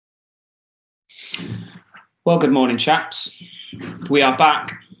Well, good morning, chaps. We are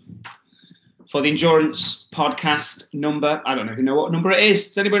back for the Endurance Podcast number. I don't even know what number it is.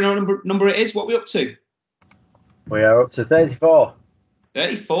 Does anybody know what number it is? What are we up to? We are up to 34.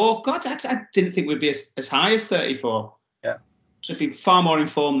 34? God, I didn't think we'd be as high as 34. Yeah. Should be far more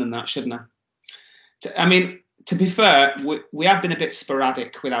informed than that, shouldn't I? I mean, to be fair, we have been a bit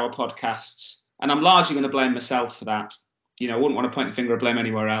sporadic with our podcasts, and I'm largely going to blame myself for that. You know, I wouldn't want to point the finger of blame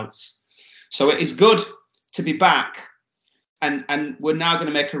anywhere else. So it is good to be back, and we're now going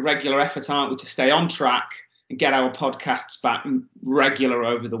to make a regular effort, aren't we, to stay on track and get our podcasts back regular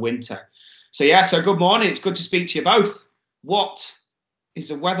over the winter. So good morning. It's good to speak to you both. What is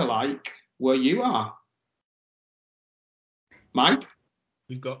the weather like where you are? Mike?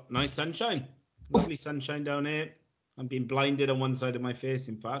 We've got nice sunshine. Lovely sunshine down here. I'm being blinded on one side of my face,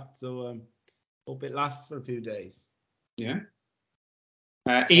 in fact. So hope it lasts for a few days. Yeah.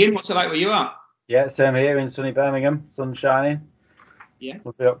 Ian, what's it like where you are? Yeah, same here in sunny Birmingham. Sun shining. Yeah.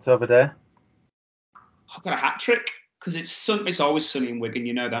 Lovely October day. I've got a hat trick because it's always sunny in Wigan,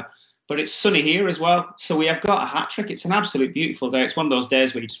 you know that. But it's sunny here as well. So we have got a hat trick. It's an absolute beautiful day. It's one of those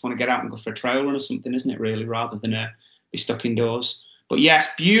days where you just want to get out and go for a trail run or something, isn't it, really, rather than be stuck indoors. But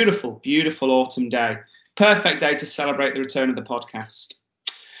yes, beautiful, beautiful autumn day. Perfect day to celebrate the return of the podcast.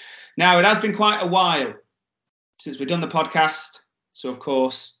 Now, it has been quite a while since we've done the podcast. So, of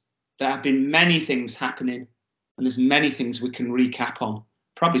course, there have been many things happening, and there's many things we can recap on.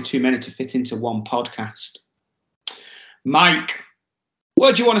 Probably too many to fit into one podcast. Mike,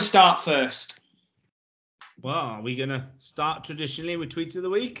 where do you want to start first? Well, are we going to start traditionally with Tweets of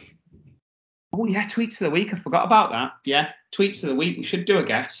the Week? Oh, yeah, Tweets of the Week. I forgot about that. Yeah, Tweets of the Week. We should do a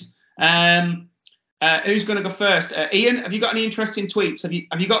guess. Who's going to go first? Ian, have you got any interesting tweets?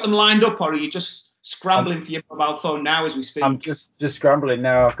 Have you got them lined up, or are you just scrambling for your mobile phone now as we speak? I'm just scrambling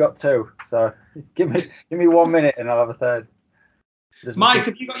now. I've got two. So give me 1 minute and I'll have a third. Mike,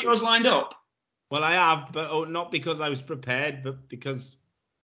 have you got yours lined up? Well, I have, but not because I was prepared, but because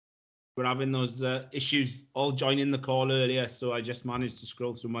we're having those issues all joining the call earlier. So I just managed to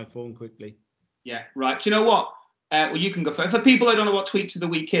scroll through my phone quickly. Yeah, right. Do you know what? Well, you can go first. For people who don't know what Tweets of the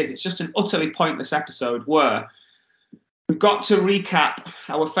Week is, it's just an utterly pointless episode where we've got to recap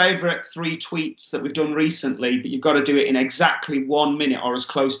our favourite 3 tweets that we've done recently, but you've got to do it in exactly 1 minute or as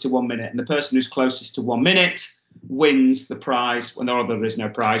close to 1 minute. And the person who's closest to 1 minute wins the prize. Well, there is no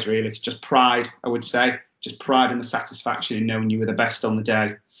prize, really. It's just pride, I would say. Just pride and the satisfaction in knowing you were the best on the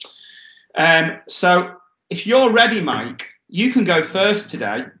day. So if you're ready, Mike, you can go first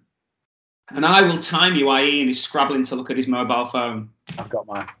today. And I will time you while Ian is scrabbling to look at his mobile phone. I've got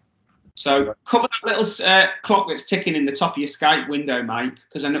mine. So cover that little clock that's ticking in the top of your Skype window, Mike,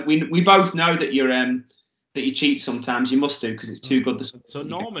 because we both know that you cheat sometimes. You must do because it's too good. So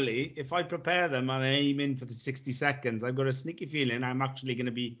normally, if I prepare them and I aim in for the 60 seconds, I've got a sneaky feeling I'm actually going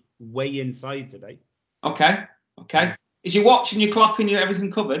to be way inside today. Okay. Is your watch and your clock and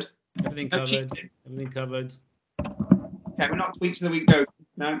everything covered? Everything covered. Everything covered. Okay, we're not Tweets of the Week go.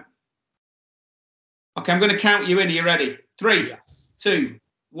 No. Okay, I'm going to count you in. Are you ready? 3, Yes. 2,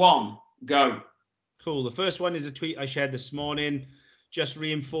 1, go. Cool. The first one is a tweet I shared this morning, just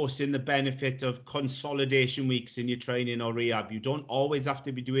reinforcing the benefit of consolidation weeks in your training or rehab. You don't always have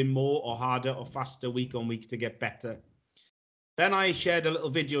to be doing more or harder or faster week on week to get better. Then I shared a little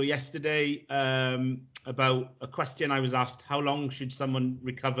video yesterday about a question I was asked: how long should someone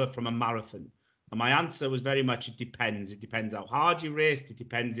recover from a marathon? And my answer was very much, it depends. It depends how hard you raced. It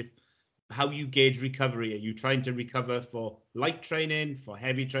depends how you gauge recovery. Are you trying to recover for light training, for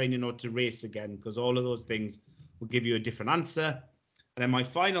heavy training, or to race again? Because all of those things will give you a different answer. And then my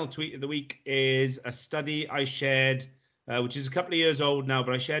final tweet of the week is a study I shared, which is a couple of years old now,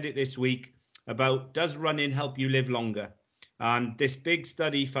 but I shared it this week, about does running help you live longer? And this big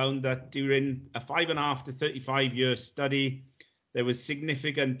study found that during a 5.5 to 35 year study, there was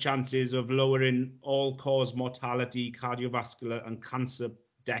significant chances of lowering all-cause mortality, cardiovascular and cancer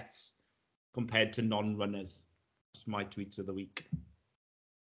deaths compared to non-runners. That's my tweets of the week.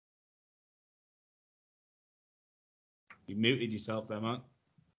 You muted yourself there, Mark.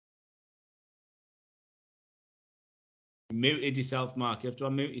 You muted yourself, Mark. You have to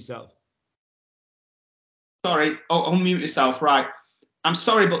unmute yourself. Sorry. Oh, unmute yourself. Right. I'm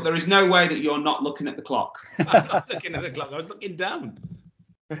sorry, but there is no way that you're not looking at the clock. I'm not looking at the clock. I was looking down.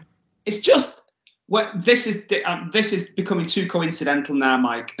 It's just... Well, this is becoming too coincidental now,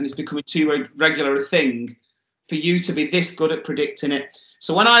 Mike, and it's becoming too regular a thing for you to be this good at predicting it.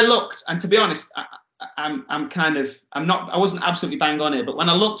 So when I looked, and to be honest, I wasn't absolutely bang on it, but when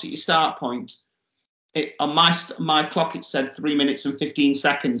I looked at your start point, On my clock it said 3 minutes and 15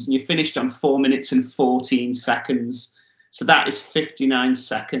 seconds, and you finished on 4 minutes and 14 seconds. So that is 59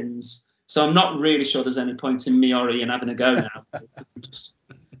 seconds. So I'm not really sure there's any point in me or Ian having a go now.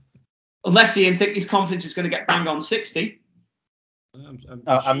 Unless Ian thinks he's confident he's going to get bang on 60.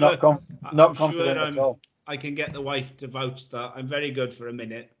 I'm not confident at all. I can get the wife to vouch that I'm very good for a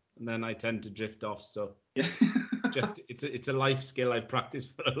minute, and then I tend to drift off. So Yeah. it's a life skill I've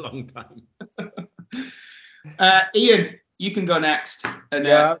practiced for a long time. Ian, you can go next. And,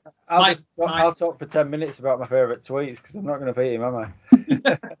 I'll talk for 10 minutes about my favourite tweets because I'm not going to beat him, am I?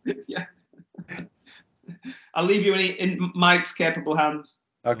 Yeah. I'll leave you in Mike's capable hands.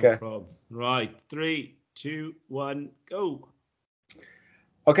 Okay. No problem. Right. 3, 2, 1, go.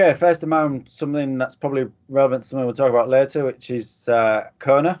 Okay, first of mine, something that's probably relevant to something we'll talk about later, which is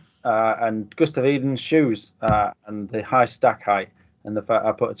Kona and Gustav Eden's shoes and the high stack height. And the fact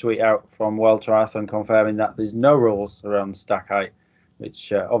I put a tweet out from World Triathlon confirming that there's no rules around stack height,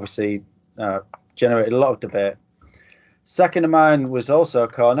 which obviously generated a lot of debate. Second of mine was also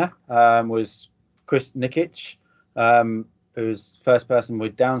Kona, was Chris Nikic, who's first person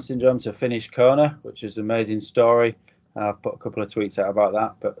with Down syndrome to finish Kona, which is an amazing story. I've put a couple of tweets out about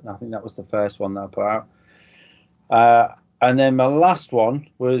that, but I think that was the first one that I put out. And then my last one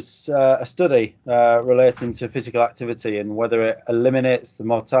was a study relating to physical activity and whether it eliminates the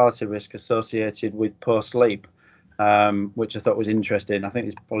mortality risk associated with poor sleep, which I thought was interesting. I think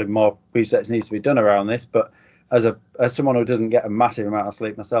there's probably more research needs to be done around this, but as someone who doesn't get a massive amount of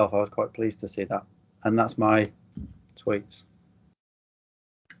sleep myself, I was quite pleased to see that. And that's my tweets.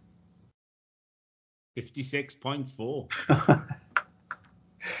 56.4.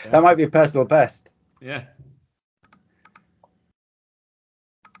 That might be a personal best. Yeah.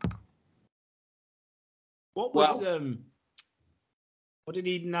 What was what did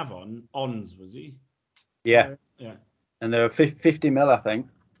Eden have on? Ons, was he? Yeah. Yeah. And there were 50 mil, I think.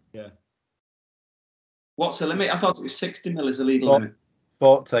 Yeah. What's the limit? I thought it was 60 mil is the legal limit.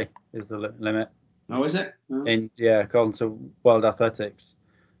 40 is the limit. Oh, is it? Oh. According to World Athletics.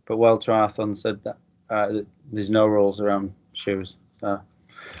 But World Triathlon said that there's no rules around shoes. So.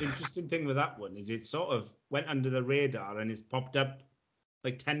 The interesting thing with that one is it sort of went under the radar and it's popped up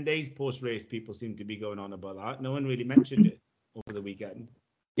like 10 days post-race. People seem to be going on about that. No one really mentioned it over the weekend.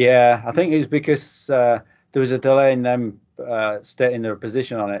 Yeah, I think it was because there was a delay in them stating their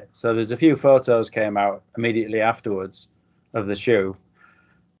position on it. So there's a few photos came out immediately afterwards of the shoe.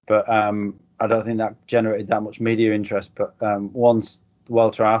 But I don't think that generated that much media interest. But once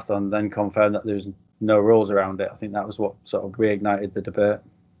World Triathlon then confirmed that there was no rules around it, I think that was what sort of reignited the debate.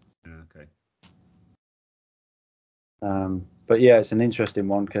 Okay. But yeah, it's an interesting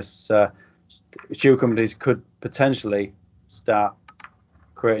one because shoe companies could potentially start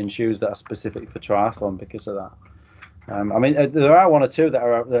creating shoes that are specific for triathlon because of that. I mean, there are one or two that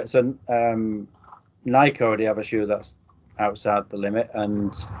are out there. So Nike already have a shoe that's outside the limit,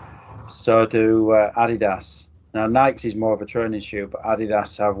 and so do Adidas. Now, Nike's is more of a training shoe, but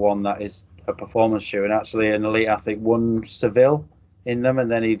Adidas have one that is a performance shoe, and actually an elite athlete won Seville in them,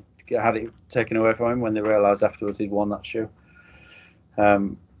 and then he had it taken away from him when they realised afterwards he'd won that shoe.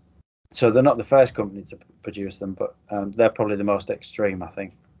 So they're not the first company to produce them, but they're probably the most extreme, I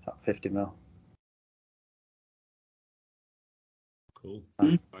think, at 50 mil. Cool.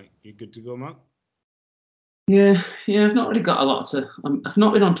 Right, you good to go, Mark? Yeah, I've not really got a lot to. I've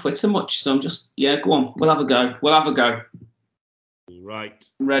not been on Twitter much, so I'm just go on. We'll have a go. Right.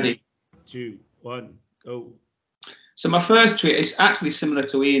 Ready. 2, 1, go. So my first tweet is actually similar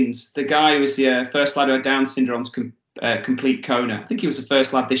to Ian's. The guy who was the first lad who had Down syndrome to complete Kona. I think he was the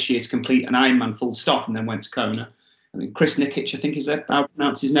first lad this year to complete an Ironman full stop and then went to Kona. I mean, Chris Nikic, I think is how I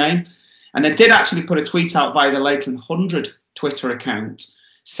pronounce his name. And they did actually put a tweet out via the Lakeland 100 Twitter account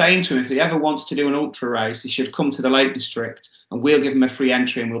saying to him if he ever wants to do an ultra race, he should come to the Lake District and we'll give him a free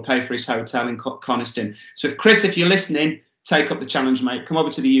entry and we'll pay for his hotel in Coniston. So if you're listening, take up the challenge, mate. Come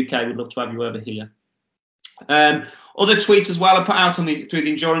over to the UK. We'd love to have you over here. Other tweets as well are put out through the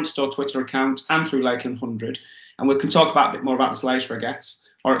Endurance Store Twitter account and through Lakeland 100, and we can talk a bit more about this later, I guess,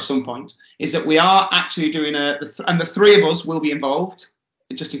 or at some point, is that we are actually doing and the three of us will be involved,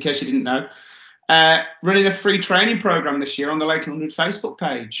 just in case you didn't know, running a free training program this year on the Lakeland 100 Facebook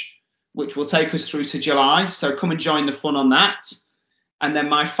page, which will take us through to July, so come and join the fun on that. And then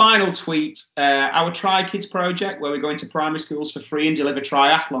my final tweet, our Tri Kids project, where we're going to primary schools for free and deliver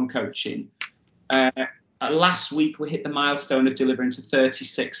triathlon coaching. Last week, we hit the milestone of delivering to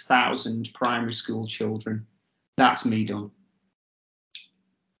 36,000 primary school children. That's me done.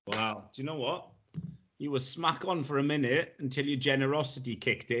 Wow. Do you know what? you were smack on for a minute until your generosity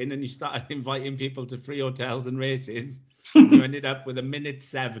kicked in and you started inviting people to free hotels and races. And you ended up with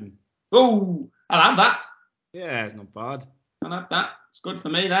 1:07. Oh, I'll have that. Yeah, it's not bad. I'll have that. It's good for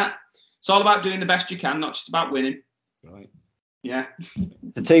me, that. It's all about doing the best you can, not just about winning. Right. Yeah.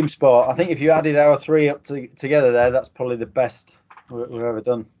 It's a team sport. I think if you added our three up together there, that's probably the best we've ever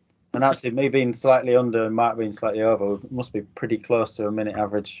done. And actually, me being slightly under and Mark being slightly over, we must be pretty close to a minute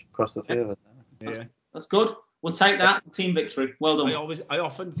average across the three of us. Yeah. That's good. We'll take that. Team victory. Well done. I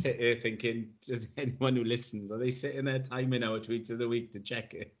often sit here thinking, does anyone who listens, are they sitting there timing our tweets of the week to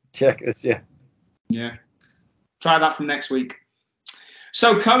check it? Check us, yeah. Yeah. Try that from next week.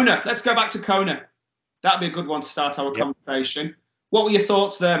 So Kona, let's go back to Kona. That'd be a good one to start our conversation. What were your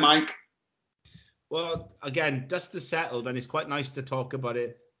thoughts there, Mike? Well, again, dust has settled, and it's quite nice to talk about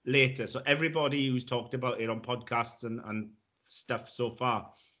it later. So everybody who's talked about it on podcasts and stuff so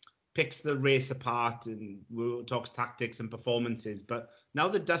far picks the race apart and talks tactics and performances. But now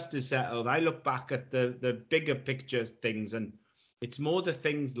the dust is settled, I look back at the bigger picture things, and it's more the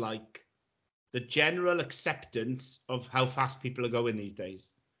things like the general acceptance of how fast people are going these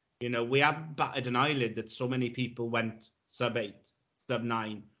days. You know, we haven't batted an eyelid that so many people went sub-8,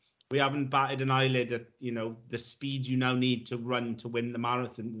 sub-9. We haven't batted an eyelid at, you know, the speed you now need to run to win the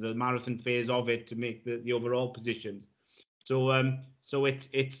marathon phase of it to make the overall positions. So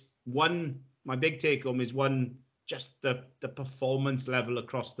it's one, my big take home is one, just the performance level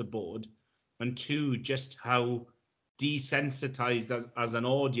across the board, and two, just how desensitized as an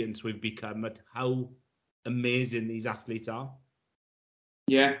audience we've become at how amazing these athletes are.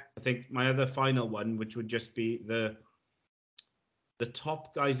 Yeah. I think my other final one, which would just be the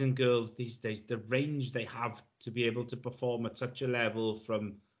top guys and girls these days, the range they have to be able to perform at such a level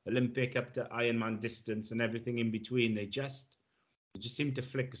from Olympic up to Ironman distance and everything in between. They just seem to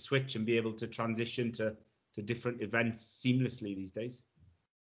flick a switch and be able to transition to different events seamlessly these days.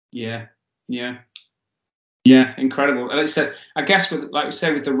 Yeah, incredible. Like I said, I guess with, like we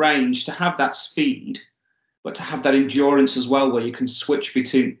say, with the range, to have that speed, but to have that endurance as well, where you can switch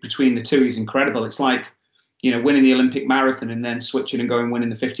between the two is incredible. It's like, you know, winning the Olympic marathon and then switching and going and winning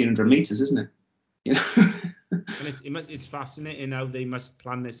the 1500 meters, isn't it? You know. And it's fascinating how they must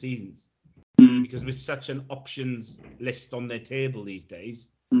plan their seasons, because with such an options list on their table these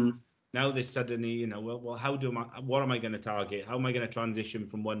days, now they suddenly, you know, well, what am I going to target? How am I going to transition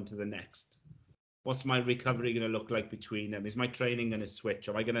from one to the next? What's my recovery going to look like between them? Is my training going to switch?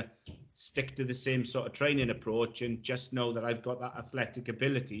 Am I going to stick to the same sort of training approach and just know that I've got that athletic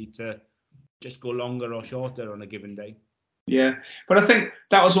ability to just go longer or shorter on a given day? Yeah, but I think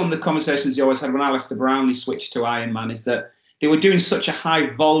that was one of the conversations you always had when Alistair Brownlee switched to Ironman, is that they were doing such a high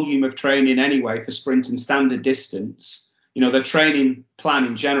volume of training anyway for sprint and standard distance. You know, their training plan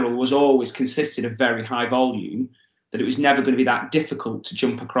in general was always consisted of very high volume, that it was never going to be that difficult to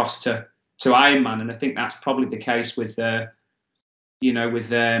jump across to Ironman. And I think that's probably the case with,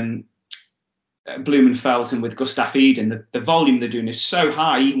 Blumenfeld and with Gustav Iden. The volume they're doing is so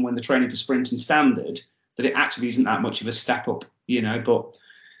high, even when they're training for sprint and standard, that it actually isn't that much of a step up, you know. But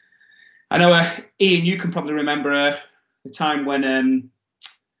I know, Ian, you can probably remember the time when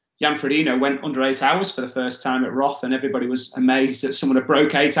Jan Frodeno went under 8 hours for the first time at Roth, and everybody was amazed that someone had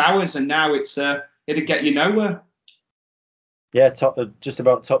broke 8 hours, and now it'd get you nowhere. Yeah, just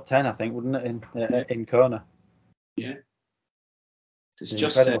about top 10, I think, wouldn't it, in Kona? Yeah. It's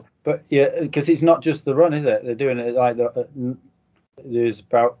just incredible. But yeah, because it's not just the run, is it? They're doing it like there's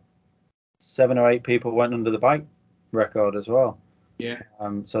about 7 or 8 people went under the bike record as well. Yeah.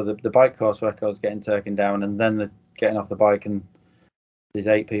 So the bike course record's getting taken down, and then they're getting off the bike, and there's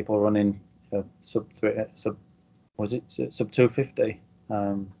 8 people running sub 250.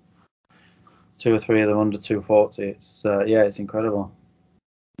 2 or 3 of them under 240. It's incredible.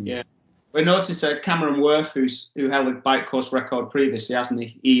 Yeah. We noticed Cameron Worth, who held a bike course record previously, hasn't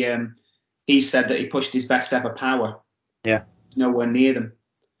he? He said that he pushed his best ever power. Yeah. Nowhere near them.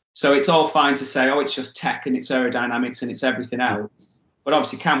 So it's all fine to say, it's just tech and it's aerodynamics and it's everything else. But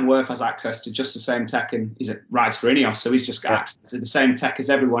obviously Cam Worth has access to just the same tech, and he's rides for Ineos, so he's just got access to the same tech as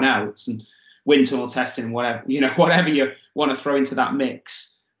everyone else, and wind tunnel testing, whatever you want to throw into that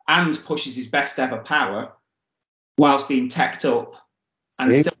mix, and pushes his best ever power whilst being teched up,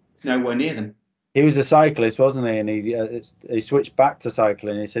 and still it's nowhere near them. He was a cyclist, wasn't he? And he switched back to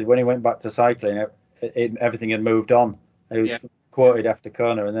cycling. He said when he went back to cycling, everything had moved on. He was quoted after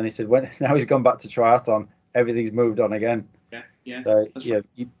Kona, and then he said now he's gone back to triathlon, everything's moved on again. Yeah. So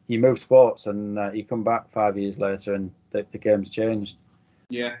you move sports, and you come back 5 years later, and the game's changed.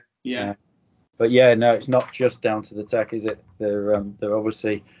 Yeah. But no, it's not just down to the tech, is it? They're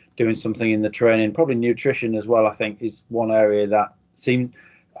obviously doing something in the training. Probably nutrition as well, I think, is one area that seems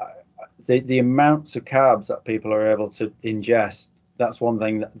the amounts of carbs that people are able to ingest. That's one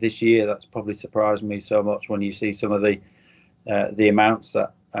thing that this year that's probably surprised me so much when you see some of the amounts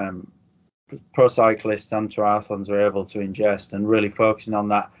that pro cyclists and triathlons are able to ingest, and really focusing on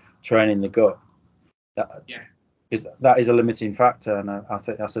that training the gut. That is a limiting factor, and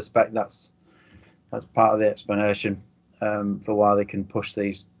I suspect that's part of the explanation for why they can push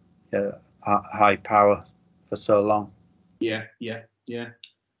these high power for so long. Yeah,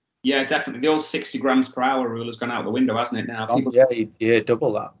 definitely. The old 60 grams per hour rule has gone out the window, hasn't it? Now people you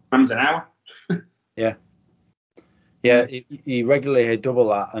double that. Grams an hour. You regularly hear double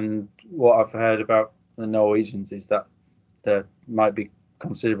that, and what I've heard about the Norwegians is that they might be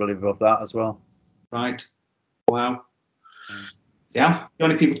considerably above that as well. Right. Wow. Yeah. The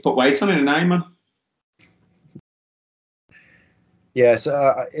only people to put weight on in an Ironman. Yeah.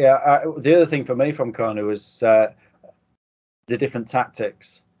 So the other thing for me from Kona was the different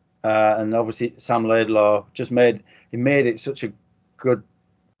tactics, and obviously Sam Laidlaw just made it such a good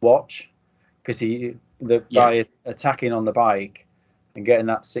watch, because by attacking on the bike and getting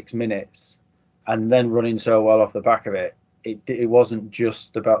that 6 minutes and then running so well off the back of it, it wasn't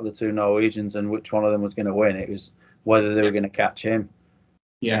just about the two Norwegians and which one of them was going to win. It was whether they were going to catch him.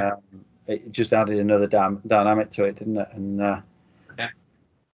 Yeah. It just added another dynamic to it, didn't it? And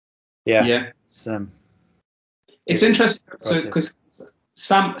it's interesting because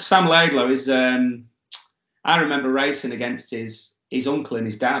Sam Laidlaw is. I remember racing against his uncle and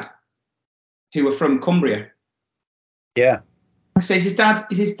his dad, who were from Cumbria. Yeah. So is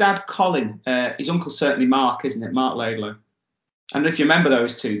his dad Colin? His uncle's certainly Mark, isn't it? Mark Laidlaw. I don't know if you remember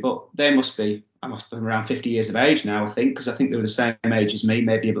those two, but I must have been around 50 years of age now, I think, because I think they were the same age as me,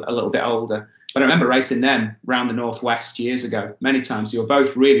 maybe a little bit older. But I remember racing them around the Northwest years ago, many times. They were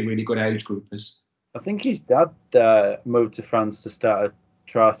both really, really good age groupers. I think his dad moved to France to start a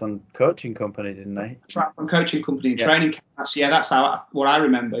triathlon coaching company, didn't he? Triathlon coaching company, training camps. Yeah, that's what I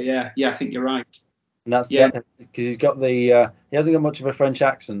remember. Yeah, I think you're right. And that's because he's got he hasn't got much of a French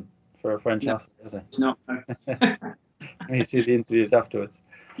accent for a French athlete, has he? It's not. You see the interviews afterwards.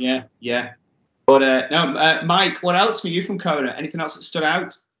 Yeah. But Mike, what else were you from Kona? Anything else that stood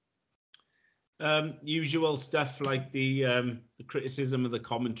out? Usual stuff like the criticism of the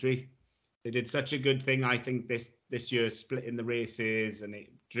commentary. They did such a good thing, I think, this year, splitting the races, and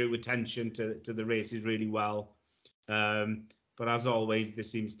it drew attention to the races really well. But as always, there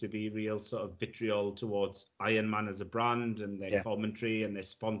seems to be real sort of vitriol towards Ironman as a brand and their commentary and their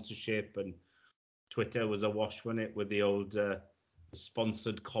sponsorship. And Twitter was awash with the old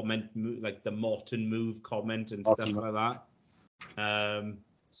sponsored comment, like the Morton Move comment and stuff like that.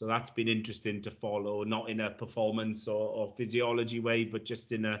 So that's been interesting to follow, not in a performance or physiology way, but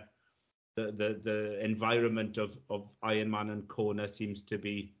just in the environment of Ironman and Kona seems to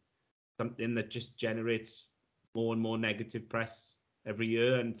be something that just generates more and more negative press every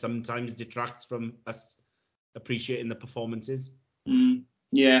year, and sometimes detracts from us appreciating the performances.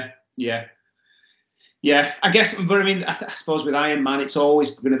 Yeah, I guess, but I mean, I suppose with Ironman, it's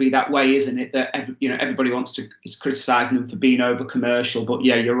always going to be that way, isn't it? That everybody is criticising them for being over commercial, but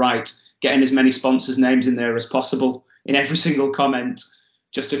yeah, you're right. Getting as many sponsors' names in there as possible in every single comment,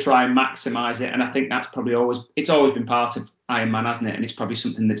 just to try and maximise it. And I think that's probably always been part of Ironman, hasn't it? And it's probably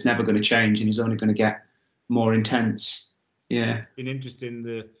something that's never going to change and is only going to get more intense. Yeah, it's been interesting.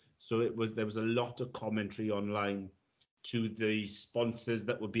 There was a lot of commentary online to the sponsors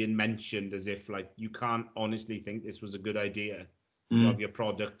that were being mentioned, as if like you can't honestly think this was a good idea to have your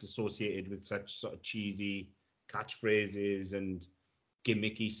product associated with such sort of cheesy catchphrases and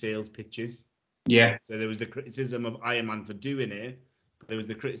gimmicky sales pitches. Yeah. So there was the criticism of Ironman for doing it, but there was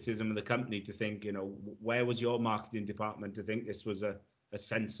the criticism of the company to think, where was your marketing department to think this was a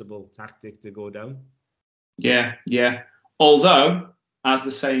sensible tactic to go down? Yeah. Although, as the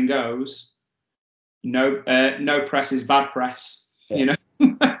saying goes, no press is bad press. Yeah.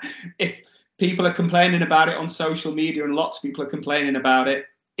 If people are complaining about it on social media, and lots of people are complaining about it,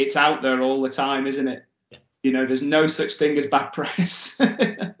 it's out there all the time, isn't it? Yeah. There's no such thing as bad press.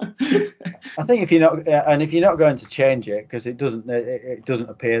 I think if you're not going to change it, because it doesn't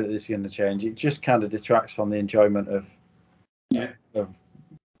appear that it's going to change, it just kind of detracts from the enjoyment of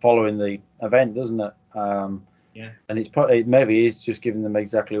following the event, doesn't it? And it maybe is just giving them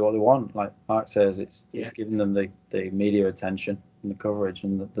exactly what they want, like Mark says. It's giving them the media attention and the coverage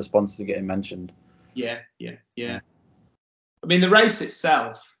and the sponsors getting mentioned. Yeah. I mean, the race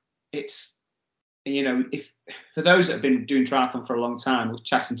itself, it's, if for those that have been doing triathlon for a long time, we were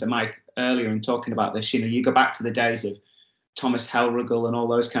chatting to Mike earlier and talking about this, you go back to the days of Thomas Helrigel and all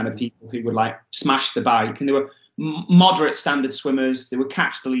those kind of people who would like smash the bike, and they were moderate standard swimmers. They would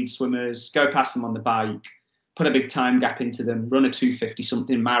catch the lead swimmers, go past them on the bike, put a big time gap into them, run a 250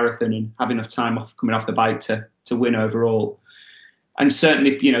 something marathon, and have enough time off coming off the bike to win overall. And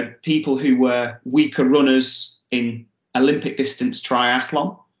certainly, people who were weaker runners in Olympic distance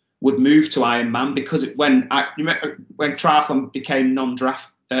triathlon would move to Ironman, because when triathlon became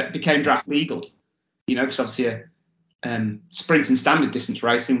draft legal, because obviously sprint and standard distance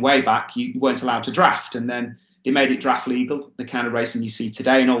racing way back, you weren't allowed to draft, and then they made it draft legal, the kind of racing you see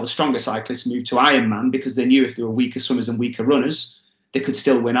today, and all the stronger cyclists moved to Ironman because they knew if they were weaker swimmers and weaker runners, they could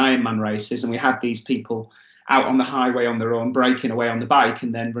still win Ironman races. And we had these people out on the highway on their own, breaking away on the bike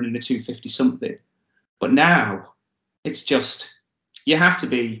and then running a 250 something. But now it's just, you have to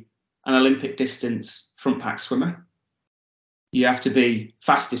be an Olympic distance front pack swimmer. You have to be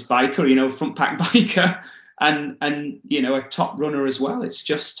fastest biker, front pack biker, and a top runner as well. It's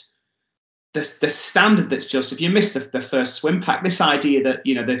just the standard that's just, if you miss the first swim pack, this idea that,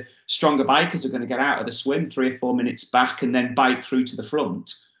 the stronger bikers are going to get out of the swim 3 or 4 minutes back and then bike through to the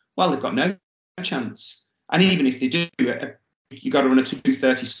front, well, they've got no chance. And even if they do, you've got to run a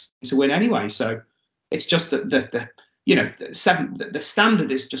 2:30 to win anyway. So it's just that the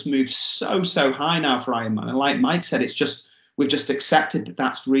standard is just moved so high now for Ironman. And like Mike said, it's just, we've just accepted that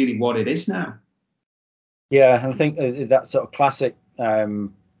that's really what it is now. Yeah, and I think that sort of classic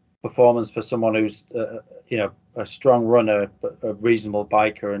performance for someone who's a strong runner but a reasonable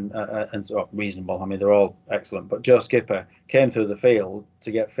biker and reasonable. I mean, they're all excellent, but Joe Skipper came through the field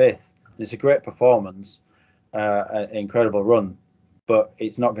to get fifth. It's a great performance, an incredible run, but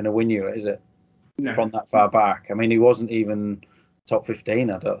it's not going to win you, is it? No. From that far back. I mean, he wasn't even top 15,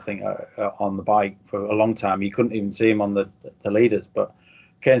 I don't think, on the bike for a long time. You couldn't even see him on the leaders, but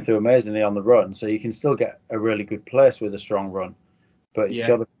came through amazingly on the run. So you can still get a really good place with a strong run. But you've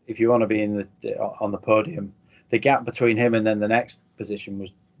got to, if you want to be on the podium, the gap between him and then the next position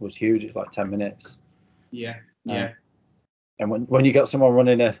was huge. It's like 10 minutes. Yeah. And when you got someone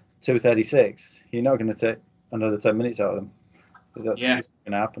running a 2:36, you're not going to take another 10 minutes out of them. That's just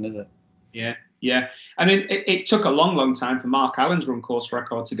going to happen, is it? Yeah. I mean, it took a long time for Mark Allen's run course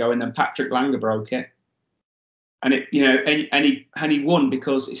record to go, and then Patrick Langer broke it. And he won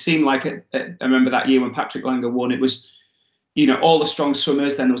because it seemed like I remember that year when Patrick Langer won, it was, all the strong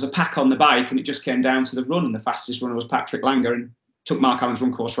swimmers, then there was a pack on the bike, and it just came down to the run, and the fastest runner was Patrick Langer, and took Mark Allen's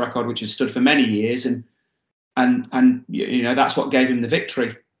run course record, which had stood for many years, and that's what gave him the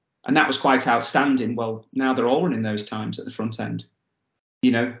victory. And that was quite outstanding. Well, now they're all running those times at the front end.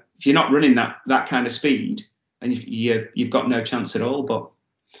 If you're not running that kind of speed, and you've got no chance at all. But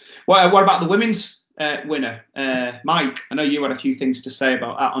what about the women's winner, Mike? I know you had a few things to say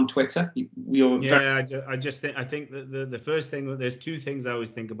about that on Twitter. I think that the first thing, there's two things I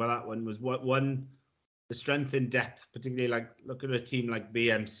always think about that one was one, the strength in depth, particularly like look at a team like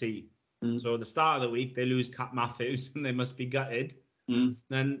BMC. So at the start of the week they lose Kat Matthews and they must be gutted.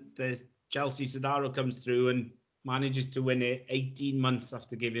 Then there's Chelsea Sodaro comes through and manages to win it 18 months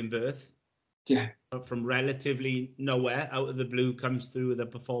after giving birth. Yeah. But from relatively nowhere, out of the blue, comes through with a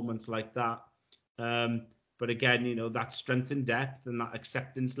performance like that. But again, that strength and depth and that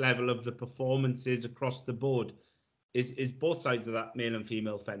acceptance level of the performances across the board is both sides of that male and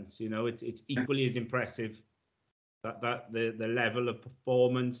female fence. It's equally as impressive that the level of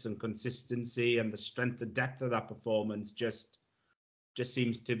performance and consistency and the strength and depth of that performance just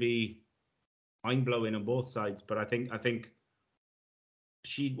seems to be mind-blowing on both sides. But I think I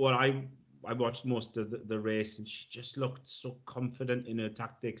watched most of the race, and she just looked so confident in her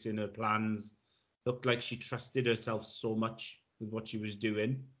tactics, in her plans. Looked like she trusted herself so much with what she was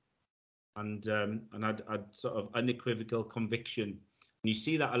doing, and had sort of unequivocal conviction. And you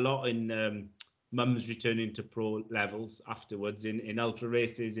see that a lot in mums returning to pro levels afterwards, in ultra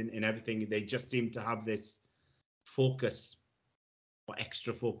races, in everything. They just seem to have this focus, or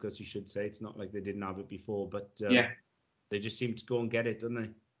extra focus, you should say. It's not like they didn't have it before, but they just seem to go and get it, don't they?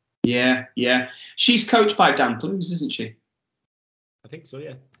 Yeah. She's coached by Dan Plews, isn't she? I think so,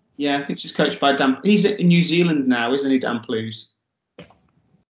 yeah. Yeah, I think she's coached by Dan. He's in New Zealand now, isn't he, Dan Plews? Is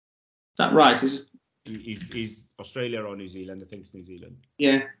that right? He's Australia or New Zealand? I think it's New Zealand.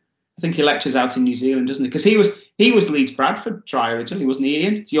 Yeah, I think he lectures out in New Zealand, doesn't he? Because he was Leeds Bradford try originally, wasn't he,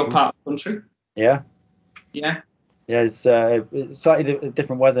 Ian? It's your part of the country. Yeah. Yeah. Yeah, it's slightly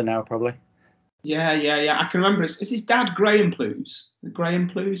different weather now, probably. Yeah. I can remember. Is his dad Graham Plews? Graham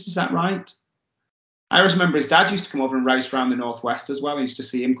Plews, is that right? I always remember his dad used to come over and race around the Northwest as well. I used to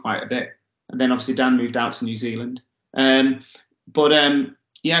see him quite a bit. And then obviously Dan moved out to New Zealand. Because I'm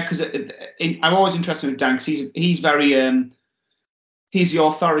always interested in Dan because he's very he's the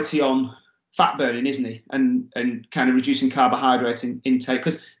authority on fat burning, isn't he? And kind of reducing carbohydrate intake.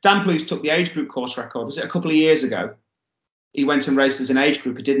 Because Dan Plews took the age group course record. Was it a couple of years ago? He went and raced as an age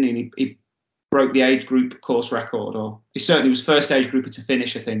grouper, didn't he? And he broke the age group course record, or he certainly was first age grouper to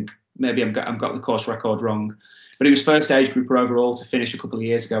finish, I think. Maybe I've got the course record wrong. But he was first age grouper overall to finish a couple of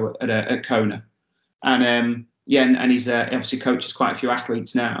years ago at Kona. And and he's obviously coaches quite a few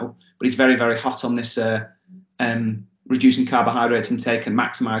athletes now, but he's very, very hot on this reducing carbohydrate intake and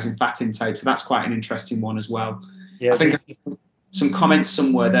maximising fat intake. So that's quite an interesting one as well. Yeah, I think some comments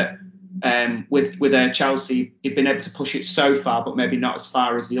somewhere that with Chelsea, he'd been able to push it so far, but maybe not as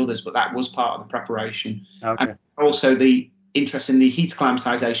far as the others. But that was part of the preparation. Okay. And also the interest in the heat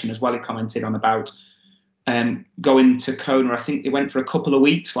acclimatisation as well. He commented on about going to Kona. I think they went for a couple of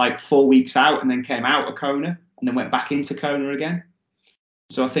weeks, like 4 weeks out, and then came out of Kona and then went back into Kona again.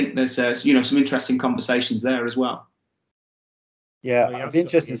 So I think there's some interesting conversations there as well. Yeah, I'd be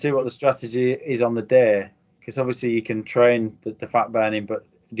interested to see what the strategy is on the day, because obviously you can train the fat burning, but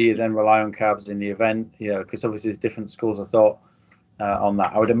do you then rely on carbs in the event? Because obviously there's different schools of thought on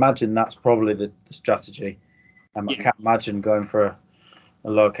that. I would imagine that's probably the strategy. I can't imagine going for a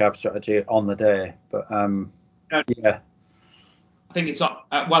low carb strategy on the day, but yeah. I think it's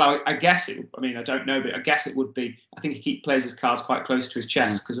I guess it. I mean, I don't know, but I guess it would be. I think he plays his cards quite close to his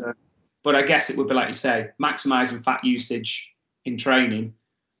chest, but I guess it would be like you say, maximising fat usage in training,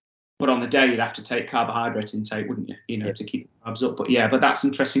 but on the day you'd have to take carbohydrate intake, wouldn't you? To keep the carbs up. But that's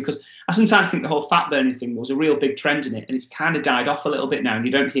interesting, because I sometimes think the whole fat burning thing, there was a real big trend in it, and it's kind of died off a little bit now, and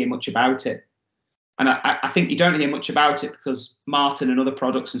you don't hear much about it. And I think you don't hear much about it because Martin and other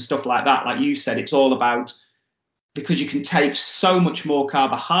products and stuff like that, like you said, it's all about, because you can take so much more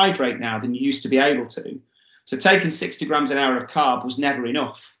carbohydrate now than you used to be able to. So taking 60 grams an hour of carb was never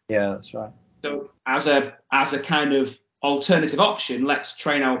enough. Yeah, that's right. So as a kind of alternative option, let's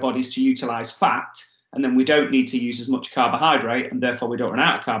train our bodies to utilize fat, and then we don't need to use as much carbohydrate, and therefore we don't run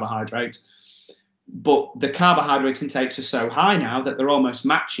out of carbohydrate. But the carbohydrate intakes are so high now that they're almost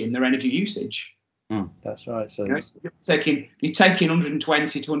matching their energy usage. That's right. So you're taking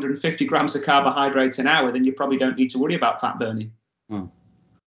 120 to 150 grams of carbohydrates an hour, then you probably don't need to worry about fat burning. So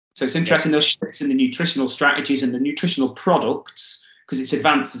it's interesting, those shifts in the nutritional strategies and the nutritional products, because it's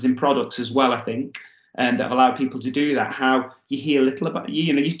advances in products as well, I think, and that allow people to do that. How you hear little about,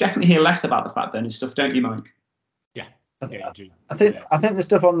 you definitely hear less about the fat burning stuff, don't you, Mike? Yeah. I think the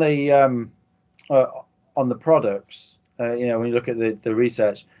stuff on the products, when you look at the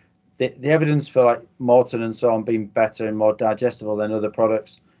research, the evidence for like Maurten and so on being better and more digestible than other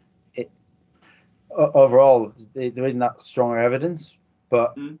products, overall there isn't that stronger evidence.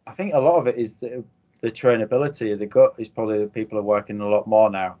 But I think a lot of it is the trainability of the gut is probably that people are working a lot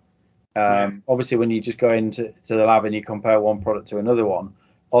more now. Obviously, when you just go into the lab and you compare one product to another one,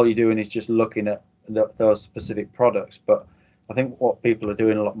 all you're doing is just looking at those specific products. But I think what people are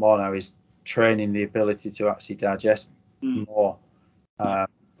doing a lot more now is training the ability to actually digest more.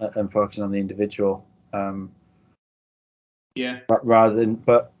 And focusing on the individual, rather than.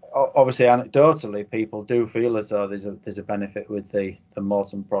 But obviously, anecdotally, people do feel as though there's a benefit with the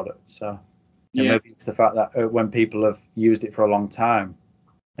Maurten product. So maybe it's the fact that when people have used it for a long time,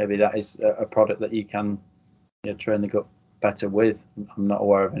 maybe that is a product that you can train the gut better with. I'm not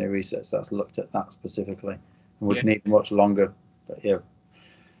aware of any research that's looked at that specifically, and would need much longer,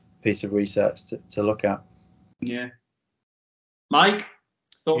 piece of research to look at. Yeah, Mike.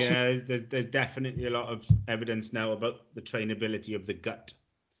 Thoughts? Yeah, there's definitely a lot of evidence now about the trainability of the gut.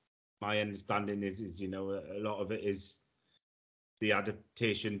 My understanding is a lot of it is the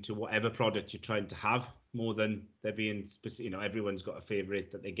adaptation to whatever product you're trying to have, more than there being specific. Everyone's got a favorite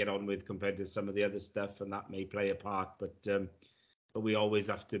that they get on with compared to some of the other stuff, and that may play a part. But we always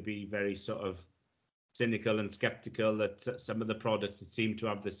have to be very sort of cynical and skeptical that some of the products that seem to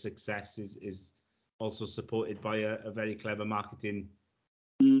have the success is also supported by a very clever marketing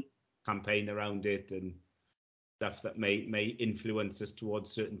campaign around it, and stuff that may influence us towards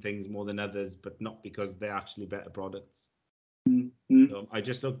certain things more than others, but not because they're actually better products. So I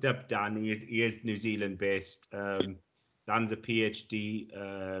just looked up Dan. He is New Zealand based. Dan's a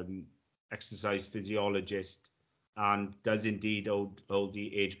PhD exercise physiologist, and does indeed hold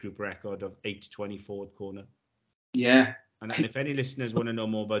the age group record of 8:24 at Kona. Yeah. And if any listeners want to know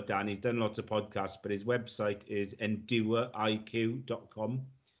more about Dan, he's done lots of podcasts, but his website is enduriq.com.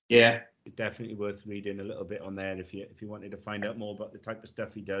 Yeah. It's definitely worth reading a little bit on there if you wanted to find out more about the type of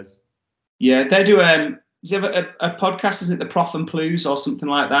stuff he does. Yeah, they do. Does he have a podcast? Is it the Prof and Plews or something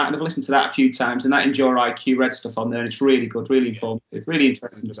like that? And I've listened to that a few times, and that Endure IQ read stuff on there, and it's really good, really informative, really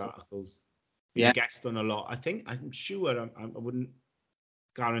interesting articles. Yeah, guest on a lot. I'm sure I wouldn't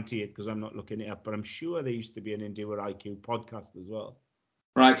guarantee it because I'm not looking it up, but I'm sure there used to be an Endure IQ podcast as well.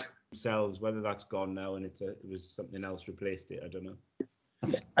 Right. Themselves, whether that's gone now and it was something else replaced it, I don't know.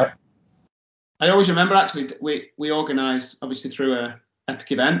 I always remember actually we organised, obviously through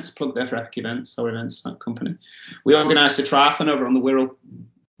Epic Events, plug there for Epic Events, our events company. We organised a triathlon over on the Wirral,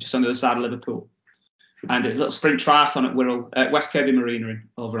 just on the other side of Liverpool, and it was a little sprint triathlon at Wirral, West Kirby Marina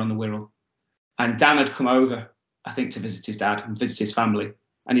over on the Wirral. And Dan had come over, I think, to visit his dad and visit his family,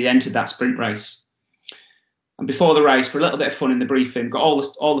 and he entered that sprint race. And before the race, for a little bit of fun in the briefing, got all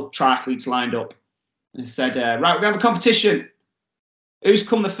the triathletes lined up, and said, "Right, we have a competition. Who's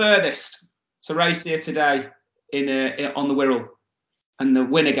come the furthest to race here today on the Wirral?" And the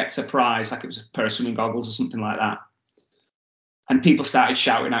winner gets a prize, like it was a pair of swimming goggles or something like that. And people started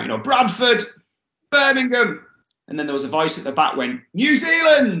shouting out, Bradford, Birmingham. And then there was a voice at the back went, New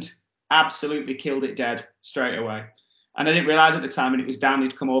Zealand. Absolutely killed it dead straight away. And I didn't realise at the time, and it was Dan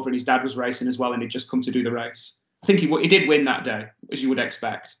who'd come over and his dad was racing as well, and he'd just come to do the race. I think he did win that day, as you would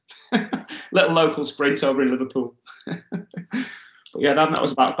expect. Little local sprint over in Liverpool. But yeah, that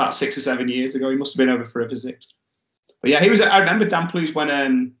was about 6 or 7 years ago. He must have been over for a visit. But yeah, I remember Dan Plews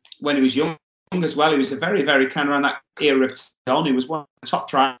when he was young as well. He was a very, very kind of around that era of Don. He was one of the top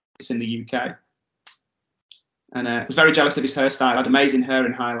triathletes in the UK. And I was very jealous of his hairstyle. He had amazing hair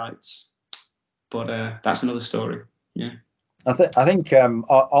in highlights. But that's another story. Yeah. I think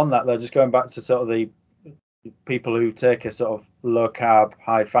on that though, just going back to sort of the people who take a sort of low carb,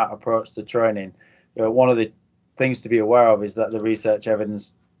 high fat approach to training, one of the things to be aware of is that the research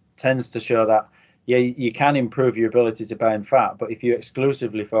evidence tends to show that you can improve your ability to burn fat, but if you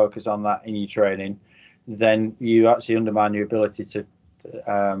exclusively focus on that in your training, then you actually undermine your ability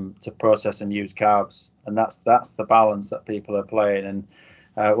to process and use carbs, and that's the balance that people are playing.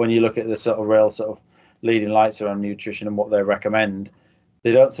 And when you look at the sort of real sort of leading lights around nutrition and what they recommend,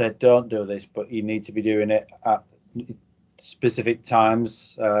 they don't say don't do this, but you need to be doing it at specific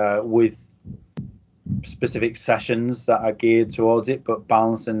times with specific sessions that are geared towards it, but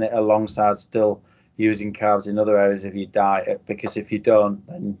balancing it alongside still using carbs in other areas of your diet, because if you don't,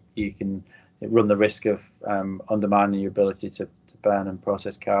 then you can run the risk of undermining your ability to burn and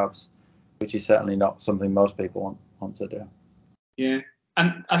process carbs, which is certainly not something most people want to do. Yeah,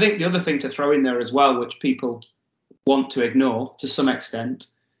 and I think the other thing to throw in there as well, which people want to ignore to some extent,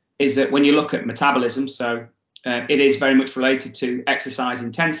 is that when you look at metabolism, so it is very much related to exercise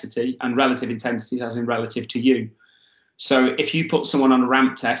intensity and relative intensity, as in relative to you. So if you put someone on a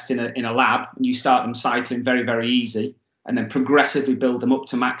ramp test in a lab and you start them cycling very, very easy and then progressively build them up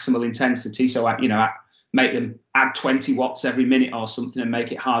to maximal intensity, so make them add 20 watts every minute or something and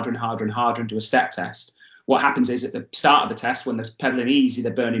make it harder and harder and harder and do a step test. What happens is at the start of the test, when they're pedaling easy,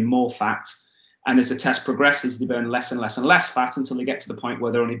 they're burning more fat. And as the test progresses, they burn less and less and less fat until they get to the point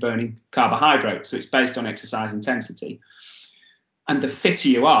where they're only burning carbohydrates. So it's based on exercise intensity. And the fitter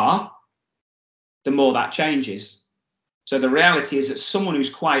you are, the more that changes. So the reality is that someone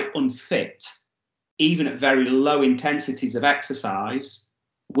who's quite unfit, even at very low intensities of exercise,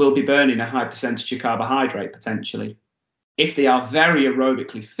 will be burning a high percentage of carbohydrate potentially. If they are very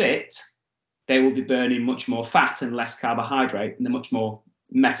aerobically fit, they will be burning much more fat and less carbohydrate, and they're much more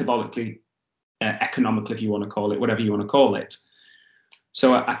metabolically economical, if you want to call it, whatever you want to call it.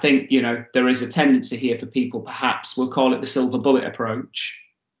 So I think, there is a tendency here for people, perhaps we'll call it the silver bullet approach.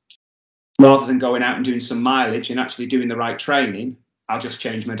 Rather than going out and doing some mileage and actually doing the right training, I'll just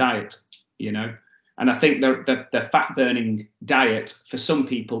change my diet, And I think the fat burning diet for some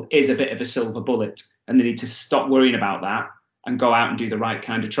people is a bit of a silver bullet, and they need to stop worrying about that and go out and do the right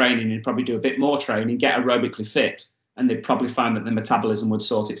kind of training and probably do a bit more training, get aerobically fit, and they'd probably find that the metabolism would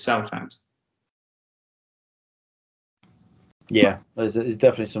sort itself out. Yeah, there's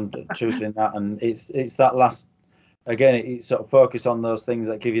definitely some truth in that, and it's that last. Again, it's sort of focus on those things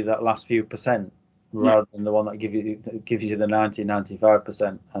that give you that last few percent rather than the one that gives you the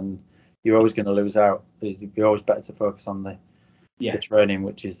 95%, and you're always going to lose out. You're always better to focus on the training,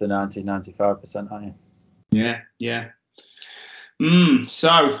 which is the 95%, aren't you? Yeah.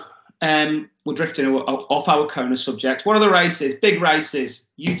 So we're drifting off our Kona subject. What are the races? Big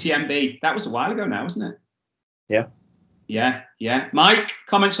races. UTMB. That was a while ago now, wasn't it? Yeah. Mike,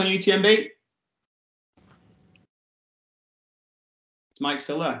 comments on UTMB? Is Mike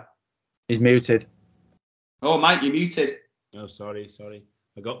still there? He's muted. Oh, Mike, you're muted. Oh, sorry.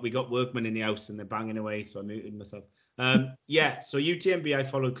 We got workmen in the house and they're banging away, so I muted myself. So UTMB I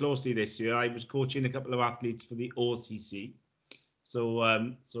followed closely this year. I was coaching a couple of athletes for the OCC,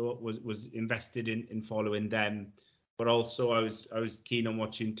 so was invested in following them. But also I was keen on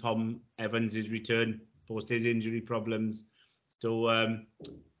watching Tom Evans' return post his injury problems. So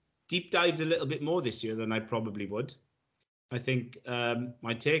deep dived a little bit more this year than I probably would. I think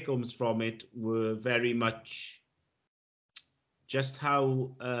my take homes from it were very much just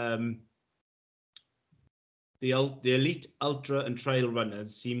how the elite ultra and trail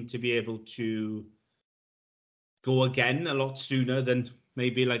runners seem to be able to go again a lot sooner than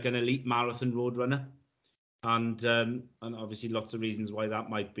maybe like an elite marathon road runner, and obviously lots of reasons why that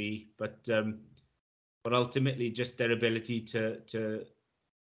might be, but ultimately just their ability to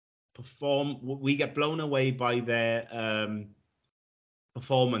perform. We get blown away by their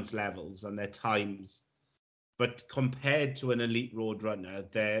performance levels and their times, but compared to an elite road runner,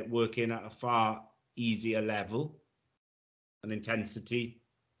 they're working at a far easier level and intensity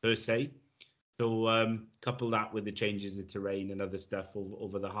per se. So couple that with the changes of terrain and other stuff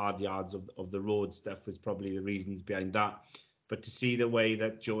over the hard yards of the road stuff was probably the reasons behind that. But to see the way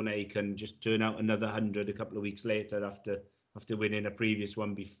that Jonah can just turn out another 100 a couple of weeks later after winning a previous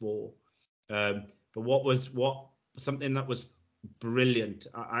one before. But something that was brilliant,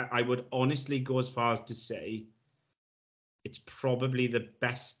 I would honestly go as far as to say it's probably the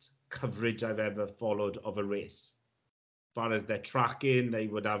best coverage I've ever followed of a race. As far as their tracking, they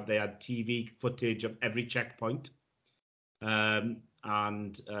had TV footage of every checkpoint, and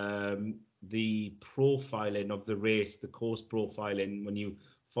the profiling of the race, the course profiling, when you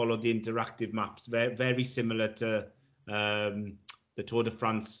follow the interactive maps, very, very similar to the Tour de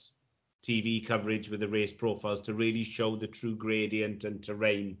France TV coverage with the race profiles to really show the true gradient and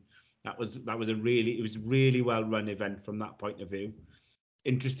terrain. It was really well run event from that point of view.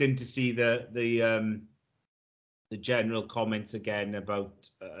 Interesting to see the general comments again about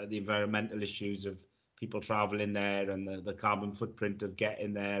the environmental issues of people traveling there and the carbon footprint of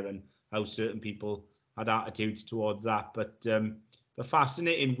getting there and how certain people had attitudes towards that. But a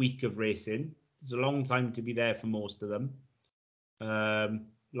fascinating week of racing. It's a long time to be there for most of them.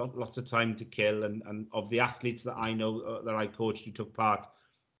 Lots of time to kill, and of the athletes that I know that I coached who took part,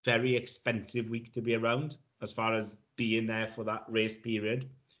 very expensive week to be around as far as being there for that race period.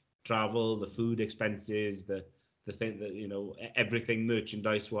 Travel, the food expenses, the thing that, you know, everything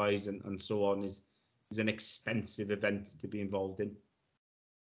merchandise wise and so on is an expensive event to be involved in.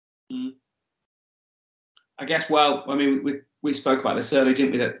 I guess, well, I mean, we spoke about this earlier,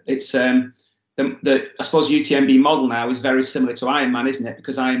 didn't we? That it's the I suppose UTMB model now is very similar to Ironman, isn't it?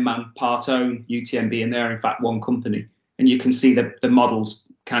 Because Ironman part own UTMB and they're in fact one company, and you can see the models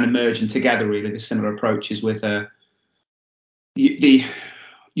kind of merging together. Really, the similar approaches with the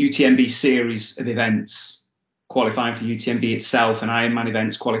UTMB series of events qualifying for UTMB itself and Ironman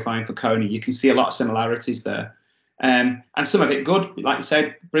events qualifying for Kona. You can see a lot of similarities there, and some of it good, like you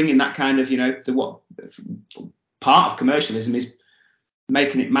said, bringing that kind of, you know, part of commercialism is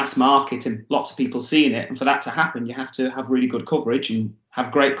making it mass market and lots of people seeing it. And for that to happen, you have to have really good coverage and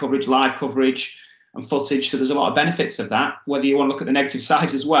have great coverage, live coverage and footage. So there's a lot of benefits of that. Whether you want to look at the negative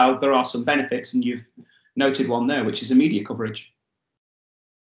sides as well, there are some benefits, and you've noted one there, which is the media coverage.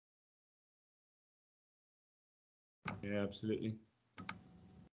 Yeah, absolutely.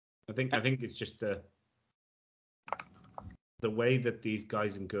 I think it's just the way that these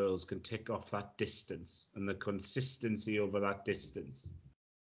guys and girls can tick off that distance and the consistency over that distance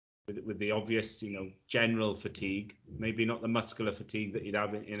with the obvious, you know, general fatigue, maybe not the muscular fatigue that you'd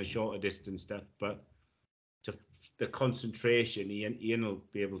have in a shorter distance stuff, but to the concentration. Ian will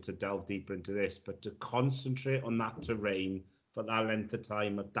be able to delve deeper into this, but to concentrate on that terrain for that length of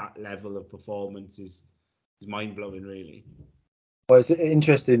time at that level of performance is mind-blowing, really. Well, it's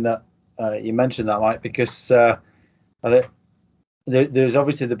interesting that you mentioned that, Mike, because there's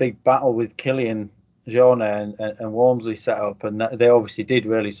obviously the big battle with Kilian Jornet and Walmsley set up, and they obviously did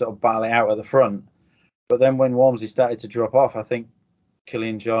really sort of battle it out at the front. But then when Walmsley started to drop off, I think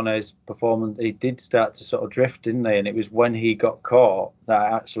Kilian Jornet's performance, he did start to sort of drift, didn't he? And it was when he got caught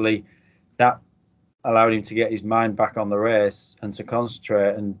that allowed him to get his mind back on the race and to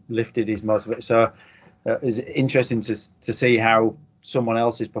concentrate and lifted his motivation. So it's interesting to see how someone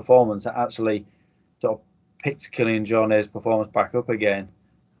else's performance actually sort of picked Kilian Jornet's performance back up again.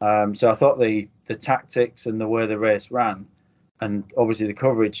 So I thought the tactics and the way the race ran, and obviously the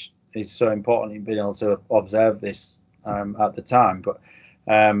coverage is so important in being able to observe this at the time, but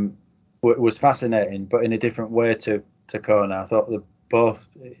it was fascinating, but in a different way to Kona. I thought they're both,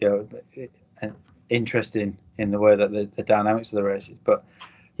 you know, interesting in the way that the dynamics of the races. But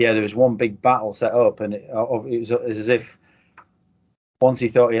yeah, there was one big battle set up, and it was as if once he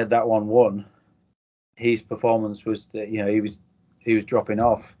thought he had that one won, his performance was, you know, he was dropping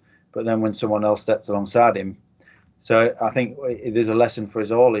off. But then when someone else stepped alongside him, so I think there's a lesson for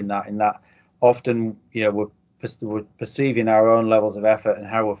us all in that often, you know, we're perceiving our own levels of effort and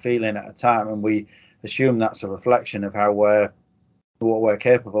how we're feeling at a time, and we assume that's a reflection of what we're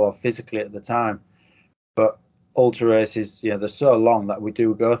capable of physically at the time. But ultra races, they're so long that we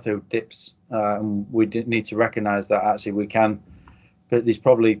do go through dips, and we need to recognise that actually we can. But there's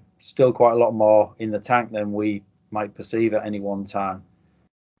probably still quite a lot more in the tank than we might perceive at any one time.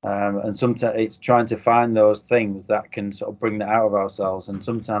 And sometimes it's trying to find those things that can sort of bring that out of ourselves. And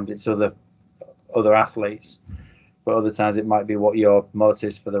sometimes it's other athletes, but other times it might be what your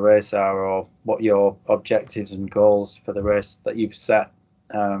motives for the race are, or what your objectives and goals for the race that you've set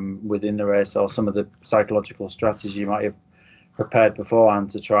within the race, or some of the psychological strategies you might have prepared beforehand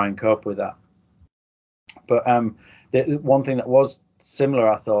to try and cope with that. But the one thing that was similar,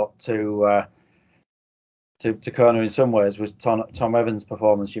 I thought, to Kona in some ways was Tom Evans'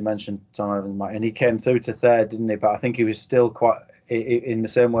 performance. You mentioned Tom Evans, Mike, and he came through to third, didn't he? But I think he was still quite in the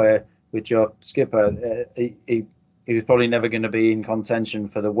same way with Joe Skipper. He was probably never going to be in contention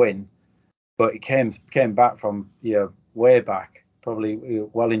for the win, but he came back from way back, probably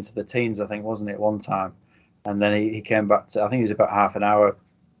well into the teens, I think, wasn't it, one time? And then he came back to, I think he was about half an hour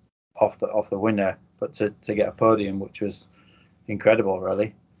off the winner, but to get a podium, which was incredible,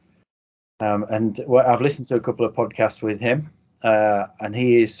 really. And I've listened to a couple of podcasts with him, and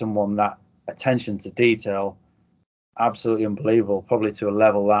he is someone that attention to detail, absolutely unbelievable, probably to a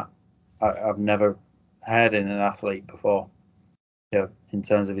level that I've never heard in an athlete before, in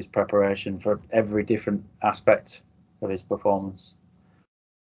terms of his preparation for every different aspect of his performance.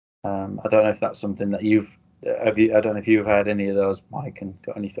 I don't know if that's something that I don't know if you've heard any of those, Mike, and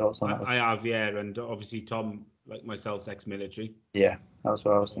got any thoughts on that? I have, yeah, and obviously Tom, like myself, is ex-military. Yeah, that's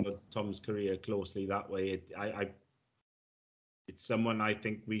what I was thinking. Tom's career closely that way. It's someone I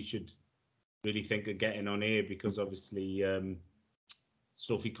think we should really think of getting on here, because obviously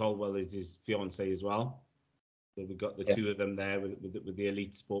Sophie Caldwell is his fiancée as well. So we've got the two of them there with the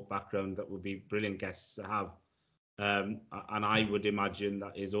elite sport background that would be brilliant guests to have. And I would imagine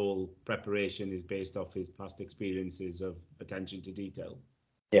that his whole preparation is based off his past experiences of attention to detail.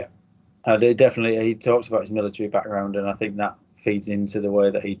 Yeah, definitely. He talks about his military background, and I think that feeds into the way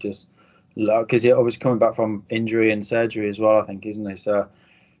that he does, because he's always coming back from injury and surgery as well, I think, isn't he? So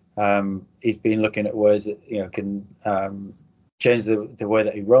he's been looking at ways that can change the way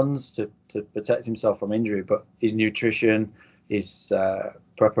that he runs to protect himself from injury, but his nutrition, his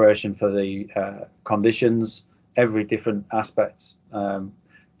preparation for the conditions, every different aspects,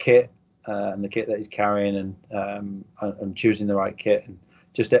 kit, and the kit that he's carrying, and choosing the right kit, and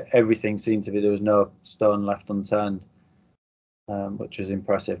just everything seemed to be, there was no stone left unturned, which was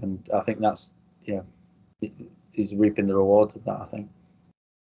impressive. And I think that's, he's reaping the rewards of that, I think.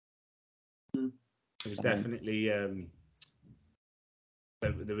 It was definitely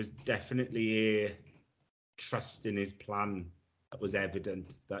there was definitely a trust in his plan that was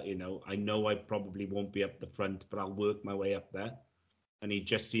evident, that I know I probably won't be up the front, but I'll work my way up there. And he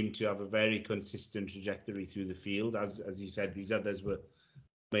just seemed to have a very consistent trajectory through the field. As you said, these others were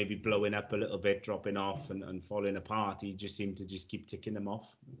maybe blowing up a little bit, dropping off and falling apart. He just seemed to just keep ticking them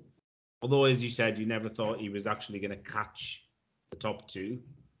off. Although, as you said, you never thought he was actually going to catch the top two.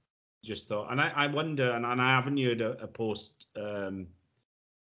 Just thought, and I wonder, and I haven't heard a post,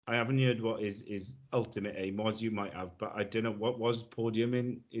 I haven't heard what his ultimate aim was. You might have, but I don't know, what was podium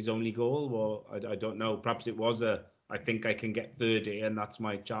in his only goal, or I don't know. Perhaps it was I think I can get third here, and that's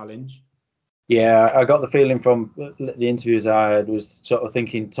my challenge. Yeah, I got the feeling from the interviews I had, was sort of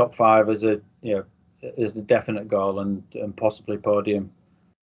thinking top 5 as as the definite goal, and possibly podium.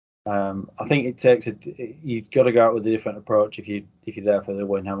 I think it takes you've got to go out with a different approach if you're there for the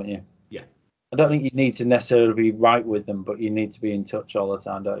win, haven't you? Yeah. I don't think you need to necessarily be right with them, but you need to be in touch all the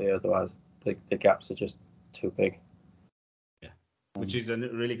time, don't you? Otherwise, the gaps are just too big. Yeah, which is a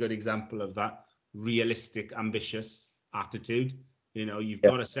really good example of that realistic, ambitious attitude. You've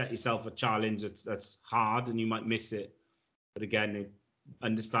got to set yourself a challenge that's hard, and you might miss it. But again,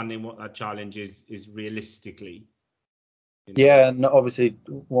 understanding what that challenge is realistically. Yeah, and obviously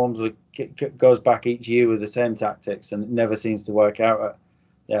Walmsley goes back each year with the same tactics, and it never seems to work out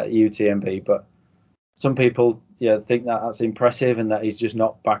at UTMB. But some people think that that's impressive, and that he's just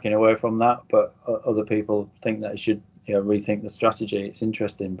not backing away from that. But other people think that he should rethink the strategy. It's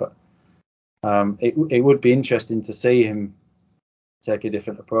interesting, but it would be interesting to see him take a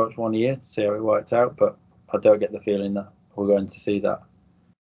different approach one year to see how it works out. But I don't get the feeling that we're going to see that.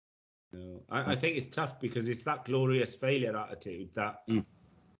 No, I think it's tough, because it's that glorious failure attitude that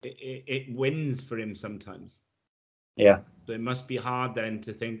it wins for him sometimes. Yeah. So it must be hard then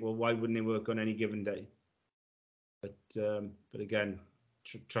to think, well, why wouldn't it work on any given day? But again,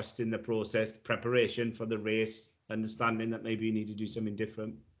 trusting the process, preparation for the race, understanding that maybe you need to do something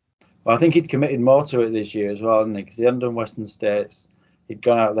different. Well, I think he'd committed more to it this year as well, hadn't he? Because he hadn't done Western States. He'd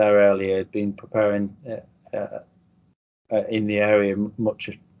gone out there earlier. He'd been preparing in the area much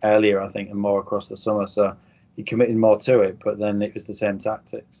earlier, I think, and more across the summer. So he committed more to it, but then it was the same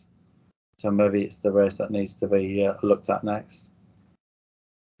tactics. So maybe it's the race that needs to be looked at next.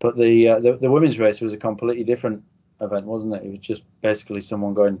 But the women's race was a completely different event, wasn't it? It was just basically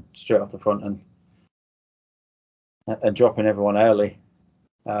someone going straight off the front and dropping everyone early.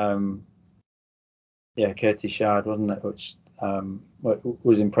 Katie Shard, wasn't it? Which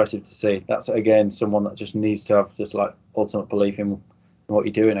was impressive to see. That's again someone that just needs to have just like ultimate belief in what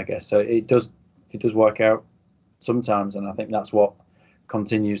you're doing, I guess. So it does work out sometimes, and I think that's what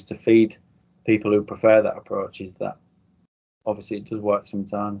continues to feed people who prefer that approach. Is that obviously it does work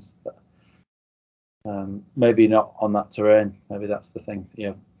sometimes, but maybe not on that terrain. Maybe that's the thing,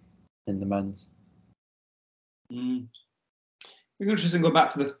 in the men's. It's interesting to go back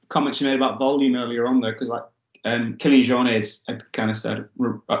to the comments you made about volume earlier on, though, because Kylian Jornet had kind of said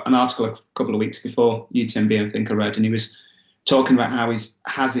an article a couple of weeks before UTMB, I think I read, and he was talking about how he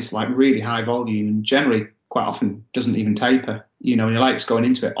has this like really high volume and generally quite often doesn't even taper, and he likes going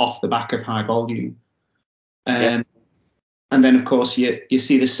into it off the back of high volume. And then of course you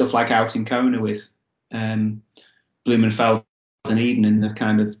see this stuff like out in Kona with Blumenfeld and Eden in the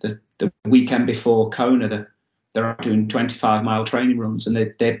kind of the weekend before Kona, they're doing 25-mile training runs, and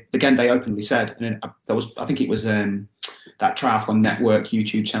they openly said, and I think it was that Triathlon Network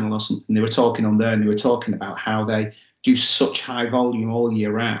YouTube channel or something. They were talking on there, and they were talking about how they do such high volume all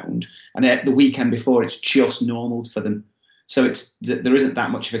year round, and the weekend before it's just normal for them. So there isn't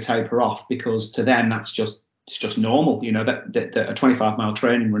that much of a taper off, because to them it's just normal. That a 25-mile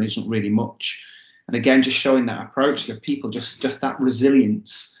training run isn't really much. And again, just showing that approach of people, just that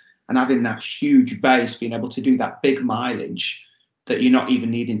resilience. And having that huge base, being able to do that big mileage, that you're not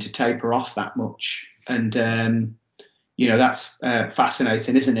even needing to taper off that much. And, that's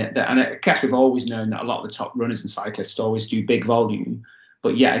fascinating, isn't it? And I guess we've always known that a lot of the top runners and cyclists always do big volume.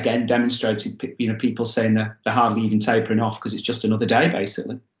 But yet again, demonstrating, people saying that they're hardly even tapering off because it's just another day,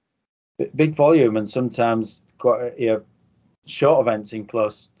 basically. Big volume, and sometimes quite short events in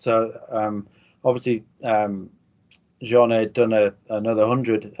close. So obviously, Jean had done another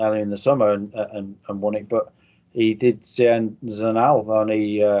 100 earlier in the summer and won it, but he did Zanal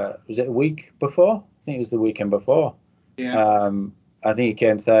only was it a week before? I think it was the weekend before. Yeah. I think he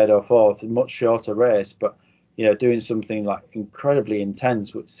came third or fourth, a much shorter race, but doing something like incredibly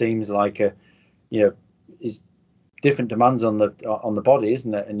intense, which seems like is different demands on the body,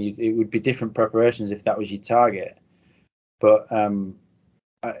 isn't it? And it would be different preparations if that was your target. But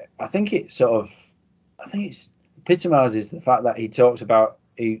I think it epitomizes the fact that he talks about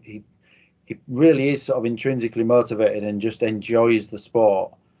he really is sort of intrinsically motivated and just enjoys the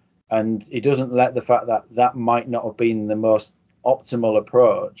sport, and he doesn't let the fact that might not have been the most optimal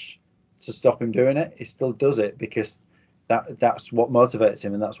approach to stop him doing it. He still does it because that's what motivates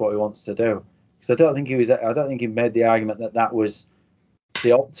him and that's what he wants to do. Because I don't think he made the argument that was the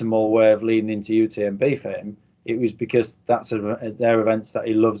optimal way of leading into UTMB for him. It was because that's their events that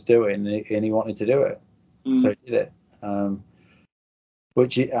he loves doing and he wanted to do it. So he did it,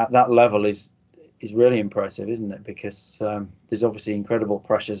 which at that level is really impressive, isn't it? Because there's obviously incredible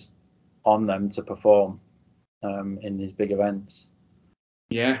pressures on them to perform in these big events.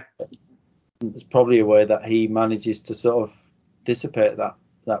 Yeah, it's probably a way that he manages to sort of dissipate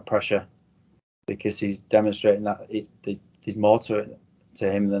that pressure, because he's demonstrating that there's more to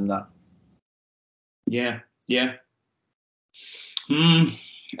him than that. Yeah.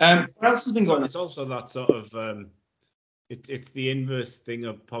 What else has been going on? It's also that sort of it's the inverse thing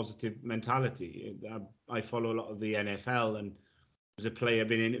of positive mentality. I follow a lot of the NFL, and there's a player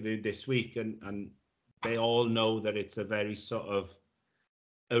being interviewed this week, and they all know that it's a very sort of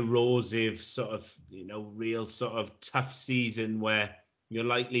erosive, sort of real sort of tough season where you're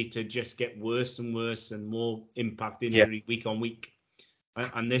likely to just get worse and worse and more impact injury week on week.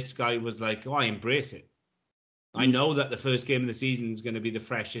 And this guy was like, I embrace it. I know that the first game of the season is going to be the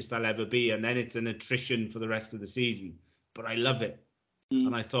freshest I'll ever be, and then it's an attrition for the rest of the season. But I love it.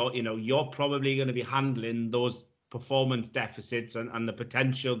 And I thought, you're probably going to be handling those performance deficits and the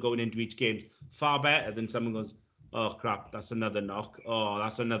potential going into each game far better than someone goes, oh, crap, that's another knock. Oh,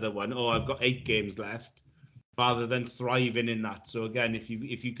 that's another one. Oh, I've got 8 games left, rather than thriving in that. So, again, if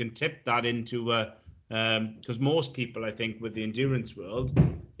you can tip that into because most people, I think, with the endurance world,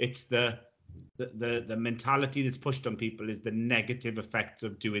 it's the mentality that's pushed on people is the negative effects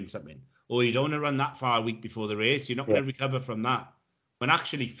of doing something. Or you don't want to run that far a week before the race. You're not going to recover from that. when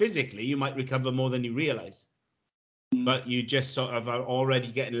actually physically you might recover more than you realise. But you just sort of are already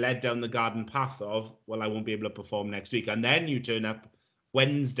getting led down the garden path of, well, I won't be able to perform next week. And then you turn up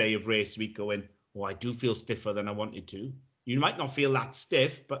Wednesday of race week going, oh, I do feel stiffer than I wanted to. You might not feel that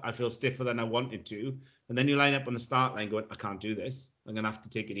stiff, but I feel stiffer than I wanted to. And then you line up on the start line going, I can't do this. I'm going to have to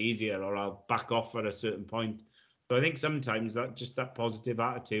take it easier, or I'll back off at a certain point. So I think sometimes that positive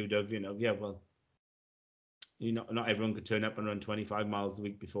attitude of, yeah, well, not everyone could turn up and run 25 miles a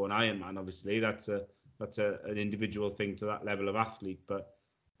week before an Ironman. Obviously, that's an individual thing to that level of athlete. But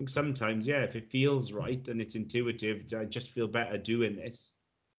I think sometimes, yeah, if it feels right and it's intuitive, I just feel better doing this.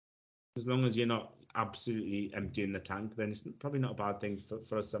 As long as you're not absolutely emptying the tank, then it's probably not a bad thing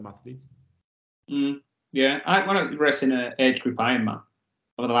for some athletes. Yeah, when I race in an age group Ironman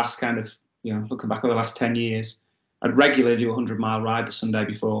over the last looking back over the last 10 years, I'd regularly do a 100-mile ride the Sunday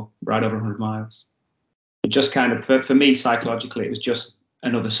before, ride over 100 miles. It just kind of, for me psychologically, it was just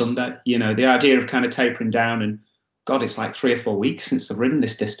another Sunday. The idea of kind of tapering down, and God, it's like 3 or 4 weeks since I've ridden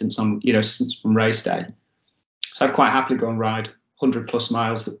this distance since from race day. So I'd quite happily go and ride 100 plus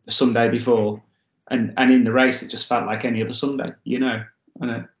miles the Sunday before, and in the race it just felt like any other Sunday,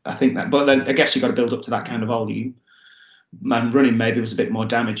 And I think that, but then I guess you've got to build up to that kind of volume. Man, running maybe was a bit more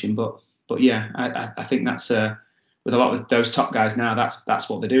damaging, but yeah, I think that's with a lot of those top guys now, that's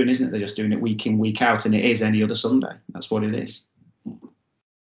what they're doing, isn't it? They're just doing it week in, week out, and it is any other Sunday. That's what it is.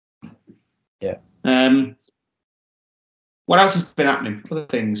 Yeah. What else has been happening? Other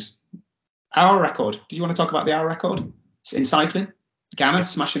things. Hour record. Did you want to talk about the hour record in cycling? Ganna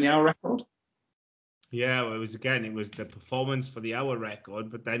smashing the hour record. Yeah, well, it was the performance for the hour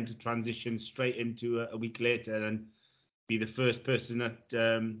record, but then to transition straight into a week later and be the first person at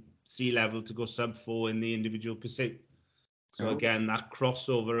sea level to go sub 4 in the individual pursuit. So again, that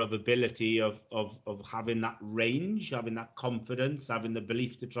crossover of ability of having that range, having that confidence, having the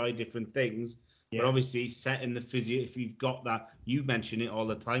belief to try different things, but obviously setting the physio. If you've got that, you mention it all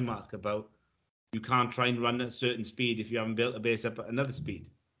the time, Mark, about you can't try and run at a certain speed if you haven't built a base up at another speed.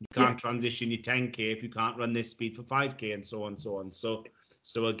 You can't transition your 10k if you can't run this speed for 5k, and so on and so on.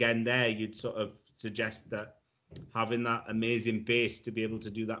 So again, there you'd sort of suggest that having that amazing base to be able to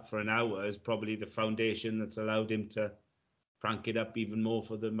do that for an hour is probably the foundation that's allowed him to crank it up even more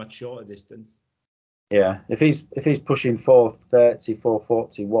for the much shorter distance. Yeah, if he's pushing 430,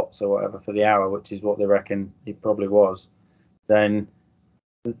 440 watts or whatever for the hour, which is what they reckon he probably was, then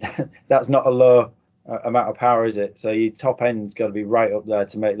that's not a low amount of power, is it? So your top end's got to be right up there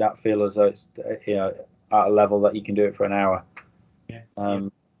to make that feel as though it's at a level that you can do it for an hour.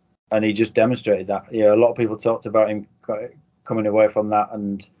 And he just demonstrated that. A lot of people talked about him coming away from that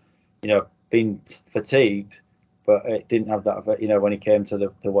and being fatigued, but it didn't have that, when he came to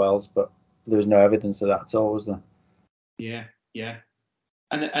the Wells. But there was no evidence of that at all, was there? Yeah.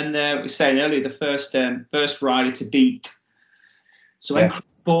 And we were saying earlier, the first rider to beat. So when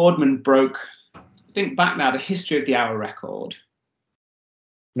Chris Boardman broke, think back now, the history of the hour record.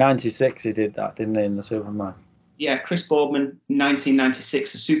 96 he did that, didn't he, in the Superman? Yeah, Chris Boardman,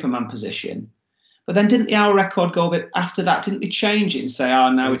 1996, a Superman position. But then didn't the hour record go a bit after that? Didn't they change it and say,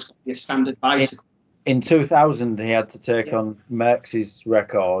 now it's going to be a standard bicycle? In 2000, he had to take on Merckx's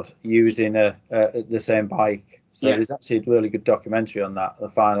record using the same bike. So there's actually a really good documentary on that, the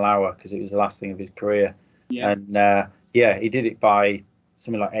final hour, because it was the last thing of his career. Yeah. And he did it by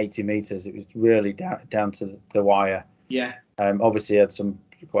something like 80 meters. It was really down to the wire. Yeah. Obviously, he had some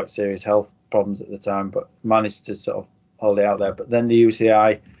quite serious health problems at the time, but managed to sort of hold it out there. But then the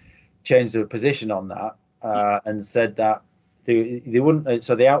UCI changed their position on that and said that they wouldn't.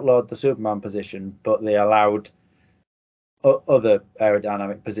 So they outlawed the Superman position, but they allowed other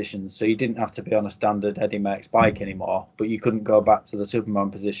aerodynamic positions. So you didn't have to be on a standard Eddie Merckx bike anymore, but you couldn't go back to the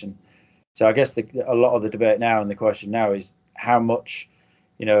Superman position. So I guess a lot of the debate now and the question now is how much,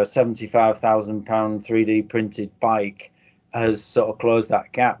 a £75,000 3D printed bike has sort of closed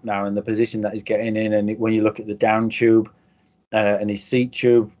that gap now in the position that he's getting in. And when you look at the down tube and his seat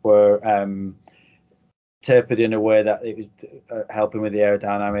tube were tapered in a way that it was helping with the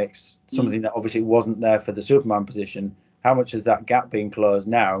aerodynamics, something that obviously wasn't there for the Superman position. How much has that gap been closed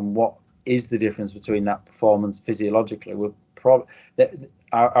now, and what is the difference between that performance physiologically?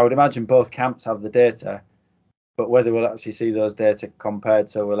 I would imagine both camps have the data, but whether we'll actually see those data compared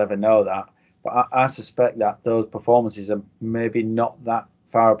so we'll ever know that. But I suspect that those performances are maybe not that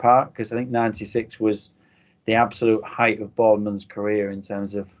far apart, because I think 96 was the absolute height of Boardman's career in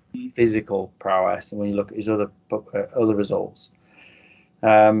terms of physical prowess, and when you look at his other results.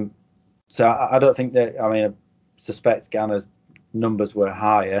 So I don't think that, I suspect Ganna's numbers were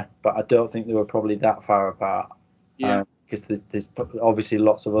higher, but I don't think they were probably that far apart. Yeah. because there's obviously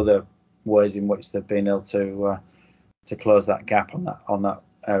lots of other ways in which they've been able to close that gap on that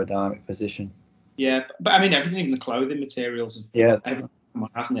aerodynamic position. Yeah, but I mean everything, even the clothing materials have everything,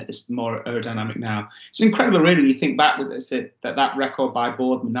 hasn't it? It's more aerodynamic now. It's incredible, really. You think back with this, that record by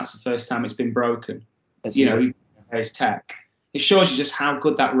Boardman, that's the first time it's been broken. His tech. It shows you just how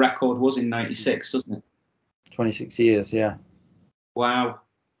good that record was in '96, doesn't it? 26 years, yeah. Wow.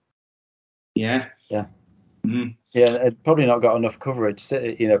 Yeah. Yeah. Mm. Yeah, it probably not got enough coverage,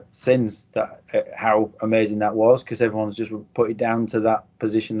 since that, how amazing that was, because everyone's just put it down to that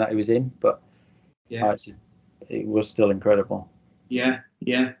position that he was in. But actually, it was still incredible. Yeah.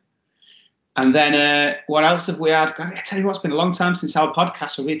 And then what else have we had? God, I tell you what, it's been a long time since our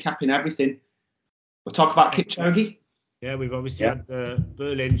podcast. We're recapping everything. We'll talk about Kipchoge. Yeah, we've obviously had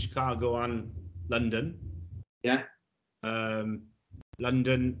Berlin, Chicago, and London. Yeah.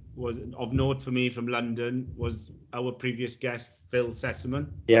 London was of note for me. From London was our previous guest, Phil Sessamon.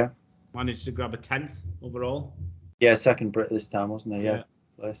 Yeah. Managed to grab a 10th overall. Yeah, second Brit this time, wasn't he? Yeah.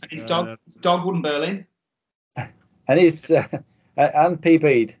 And his dog won Berlin. And he's and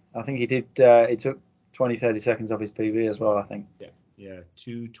PB'd. I think he did. He took 20-30 seconds off his PB as well, I think. Yeah.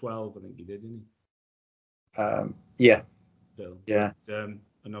 2:12, I think he did, didn't he? Yeah. Bill. Yeah. But,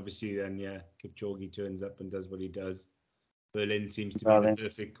 and obviously then, Kipchoge turns up and does what he does. Berlin seems to be the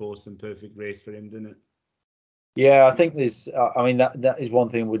perfect course and perfect race for him, doesn't it? Yeah, I think there's. I mean, that is one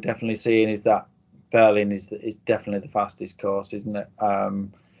thing we're definitely seeing, is that Berlin is definitely the fastest course, isn't it?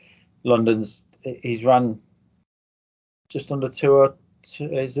 London's, he's run just under 2:02.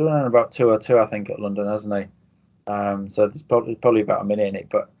 He's doing about 2:02, I think, at London, hasn't he? So there's probably about a minute in it.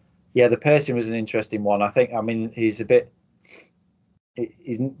 But yeah, the pacing was an interesting one. I mean, he's a bit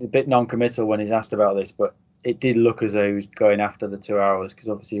non-committal when he's asked about this, but it did look as though he was going after the 2 hours, because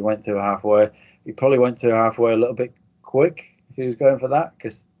obviously he went through halfway. He probably went through halfway a little bit quick if he was going for that,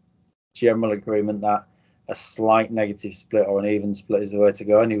 because general agreement that a slight negative split or an even split is the way to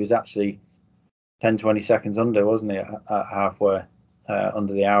go, and he was actually 10-20 seconds under, wasn't he, at halfway,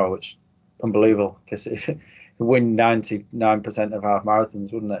 under the hour, which unbelievable, because it would win 99% of half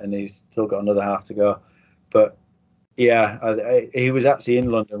marathons, wouldn't it? And he's still got another half to go. But yeah, he was actually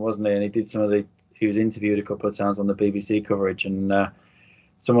in London, wasn't he? And he did he was interviewed a couple of times on the BBC coverage, and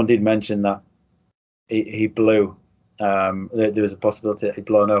someone did mention that he blew. There was a possibility that he'd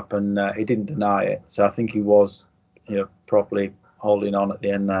blown up, and he didn't deny it. So I think he was, properly holding on at the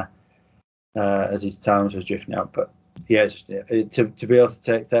end there, as his times was drifting out. But yeah, to be able to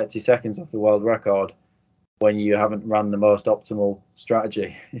take 30 seconds off the world record when you haven't run the most optimal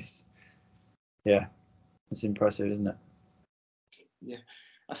strategy it's impressive, isn't it? Yeah,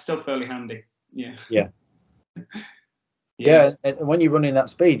 that's still fairly handy. Yeah. Yeah, and when you're running that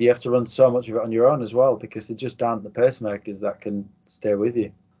speed, you have to run so much of it on your own as well, because there just aren't the pacemakers that can stay with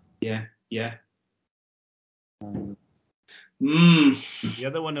you. Yeah. The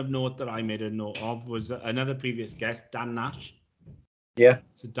other one of note that I made a note of was another previous guest, Dan Nash. Yeah.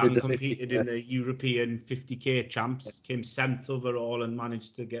 So Dan competed in the European 50k champs, came 7th overall, and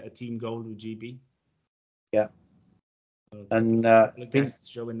managed to get a team gold with GB. Yeah. And guests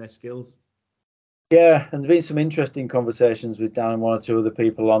showing their skills. Yeah, and there's been some interesting conversations with Dan and one or two other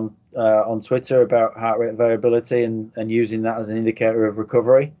people on Twitter about heart rate variability and using that as an indicator of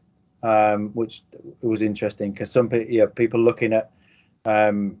recovery, which was interesting, because some people looking at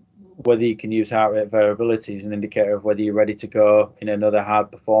whether you can use heart rate variability as an indicator of whether you're ready to go in another hard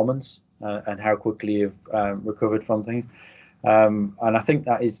performance, and how quickly you've recovered from things. And I think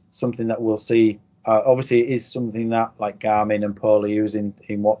that is something that we'll see. Obviously, it is something that like Garmin and Polar use in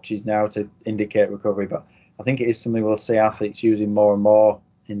watches now to indicate recovery, but I think it is something we'll see athletes using more and more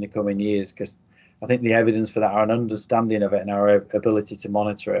in the coming years, because I think the evidence for that, our understanding of it and our ability to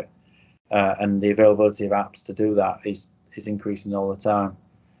monitor it, and the availability of apps to do that is increasing all the time.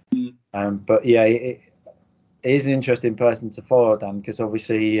 But yeah, it is an interesting person to follow, Dan, because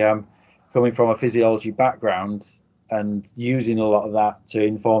obviously coming from a physiology background and using a lot of that to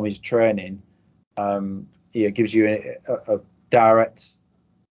inform his training, it gives you a direct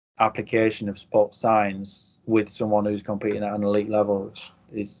application of sports science with someone who's competing at an elite level, which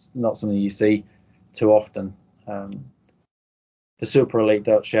is not something you see too often. The super elite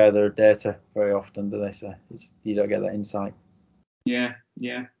don't share their data very often, do they? So you don't get that insight. Yeah.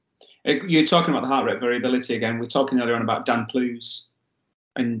 You're talking about the heart rate variability again. We're talking earlier on about Dan Plews,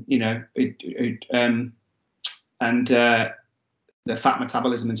 and the fat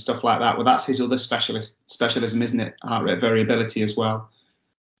metabolism and stuff like that. Well, that's his other specialism, isn't it? Heart rate variability as well.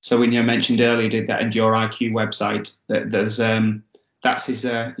 So when you mentioned earlier, you did that Endure IQ website, that there's that's his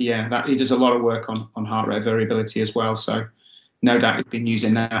that he does a lot of work on heart rate variability as well. So no doubt he's been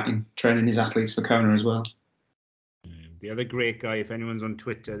using that in training his athletes for Kona as well. The other great guy, if anyone's on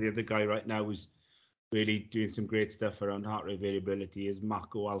Twitter, the other guy right now who's really doing some great stuff around heart rate variability is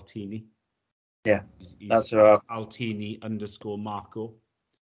Marco Altini. Yeah, he's that's right. Altini_Marco.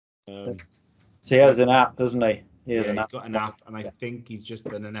 So he has an app, doesn't he? He's got an app, and I think he's just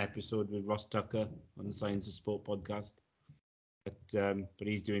done an episode with Ross Tucker on the Science of Sport podcast. But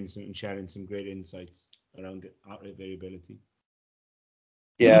he's doing some and sharing some great insights around heart rate variability.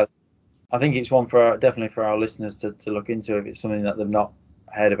 Yeah, I think it's one definitely for our listeners to look into if it's something that they've not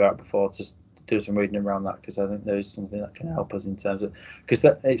heard about before, to do some reading around that, because I think there is something that can help us in terms of, because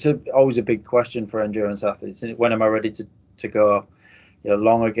it's always a big question for endurance athletes. When am I ready to go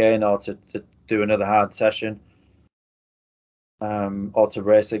long again, or to do another hard session, or to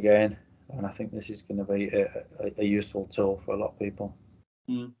race again? And I think this is going to be a useful tool for a lot of people.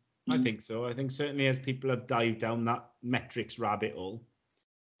 I think so. I think certainly as people have dived down that metrics rabbit hole,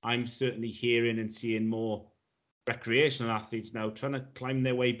 I'm certainly hearing and seeing more recreational athletes now trying to climb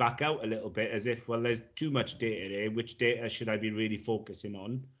their way back out a little bit, as if, well, there's too much data there. Which data should I be really focusing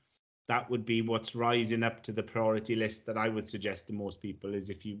on? That would be what's rising up to the priority list that I would suggest to most people, is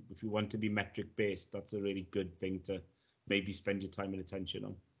if you want to be metric based, that's a really good thing to maybe spend your time and attention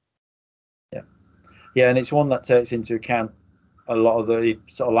on. Yeah, and it's one that takes into account a lot of the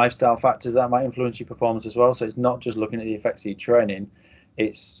sort of lifestyle factors that might influence your performance as well. So it's not just looking at the effects of your training.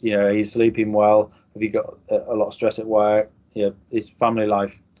 It's, are you sleeping well? Have you got a lot of stress at work? Is family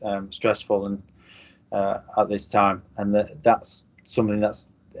life stressful and at this time? And that's something that's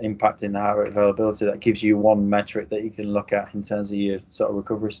impacting the heart rate availability. That gives you one metric that you can look at in terms of your sort of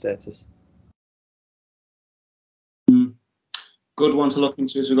recovery status. Good one to look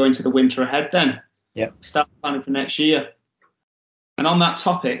into as we go into the winter ahead then. Yeah. Start planning for next year. And on that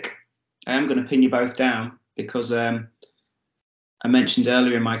topic, I am going to pin you both down, because I mentioned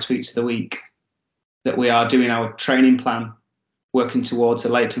earlier in my tweets of the week that we are doing our training plan working towards a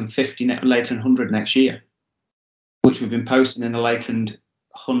Lakeland 50, Lakeland 100 next year, which we've been posting in the Lakeland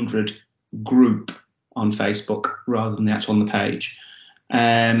 100 group on Facebook rather than the actual on the page.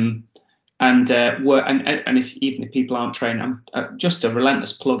 And if people aren't training, I'm just a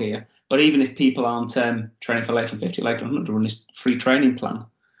relentless plug here, but even if people aren't training for Lakeland 50, Lakeland 100, run this free training plan,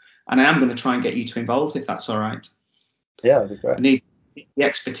 and I am going to try and get you two involved if that's all right. Yeah, that'd be great. I need the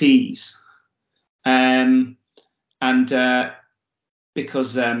expertise,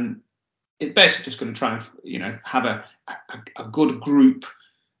 because it's basically just going to try and have a good group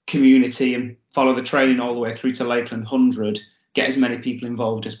community and follow the training all the way through to Lakeland 100, get as many people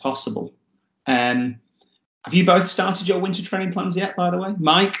involved as possible. Have you both started your winter training plans yet, by the way?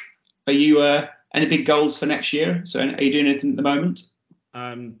 Mike, are you any big goals for next year? So are you doing anything at the moment?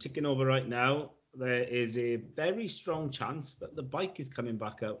 I'm ticking over right now. There is a very strong chance that the bike is coming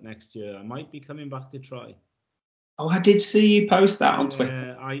back out next year. I might be coming back to try. Oh, I did see you post that on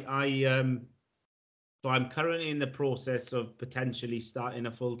Twitter. So I'm currently in the process of potentially starting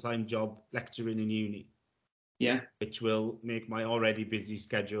a full-time job lecturing in uni. Yeah. Which will make my already busy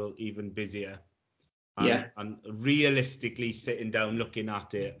schedule even busier. And realistically, sitting down looking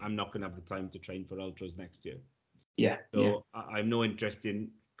at it, I'm not going to have the time to train for ultras next year. Yeah. So I'm no interest in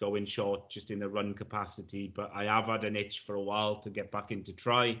going short just in a run capacity, but I have had an itch for a while to get back into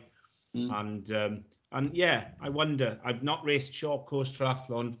try. And I wonder. I've not raced short course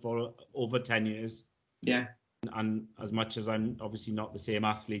triathlon for over 10 years. Yeah. And as much as I'm obviously not the same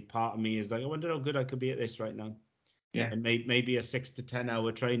athlete, part of me is like, I wonder how good I could be at this right now. Yeah. And maybe a 6 to 10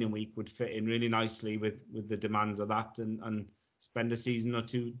 hour training week would fit in really nicely with the demands of that, and spend a season or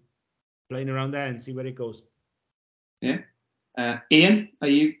two playing around there and see where it goes. Yeah. Ian,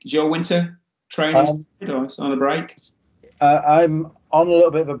 is your winter training or on a break? I'm on a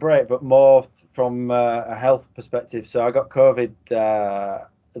little bit of a break, but more from a health perspective. So I got COVID at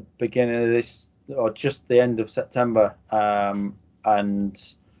the beginning of this, or just the end of September,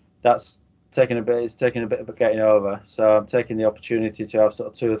 and that's taking a bit of a getting over. So I'm taking the opportunity to have sort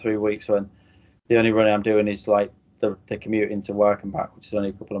of 2 or 3 weeks when the only running I'm doing is like the commute into work and back, which is only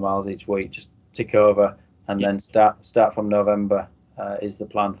a couple of miles each week. Just tick over and then start from November is the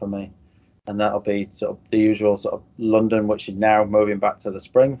plan for me. And that'll be sort of the usual sort of London, which is now moving back to the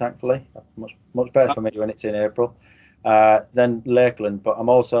spring, thankfully. Much better for me when it's in April. Then Lakeland, but I'm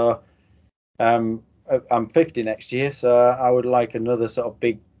also I'm 50 next year, so I would like another sort of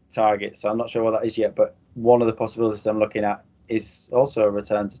big target. So I'm not sure what that is yet, but one of the possibilities I'm looking at is also a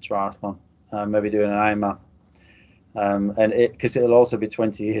return to triathlon, maybe doing an Ironman. And because it'll also be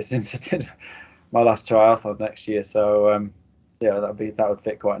 20 years since I did my last triathlon next year, so Yeah, that would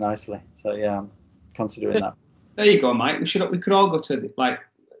fit quite nicely. So yeah, I'm considering that. There you go, Mike. We could all go to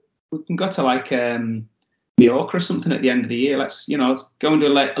we can go to Mallorca or something at the end of the year. Let's go and do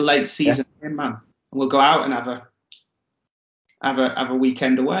a late season game, man. And we'll go out and have a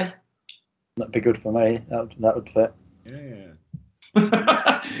weekend away. That'd be good for me. That would fit. Yeah.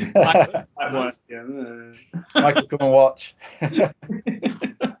 Michael, come and watch.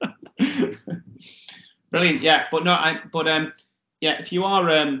 Brilliant. Yeah, if you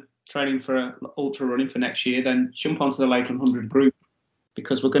are training for ultra running for next year, then jump onto the Lakeland 100 group,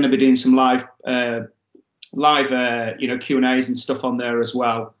 because we're going to be doing some live Q&As and stuff on there as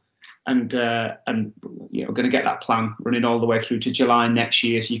well. And we're going to get that plan running all the way through to July next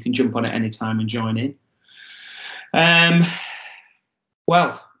year, so you can jump on it anytime and join in.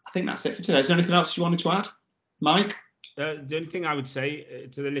 Well, I think that's it for today. Is there anything else you wanted to add, Mike? The only thing I would say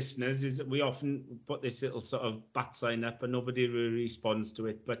to the listeners is that we often put this little sort of bat sign up and nobody really responds to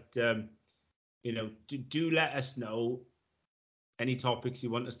it. But, do let us know any topics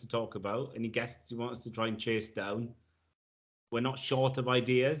you want us to talk about, any guests you want us to try and chase down. We're not short of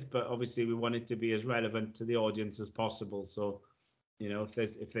ideas, but obviously we want it to be as relevant to the audience as possible. So, if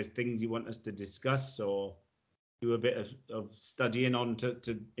there's things you want us to discuss or do a bit of studying on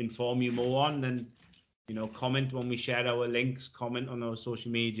to inform you more on, then comment when we share our links, comment on our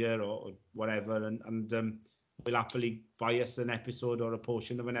social media or whatever, and we'll happily buy us an episode or a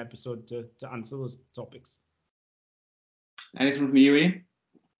portion of an episode to answer those topics. Anything from you, Ian?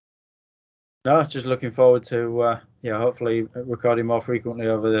 No, just looking forward to hopefully recording more frequently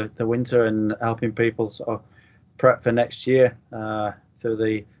over the winter and helping people sort of prep for next year through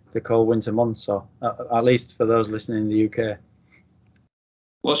the cold winter months. So at least for those listening in the UK.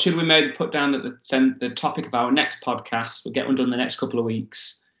 Well, should we maybe put down that the topic of our next podcast will get done in the next couple of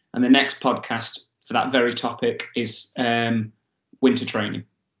weeks, and the next podcast for that very topic is winter training?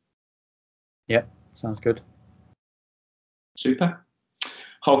 Yep, sounds good. Super.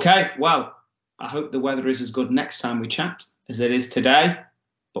 Okay, well, I hope the weather is as good next time we chat as it is today.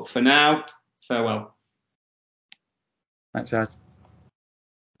 But for now, farewell. Thanks, guys.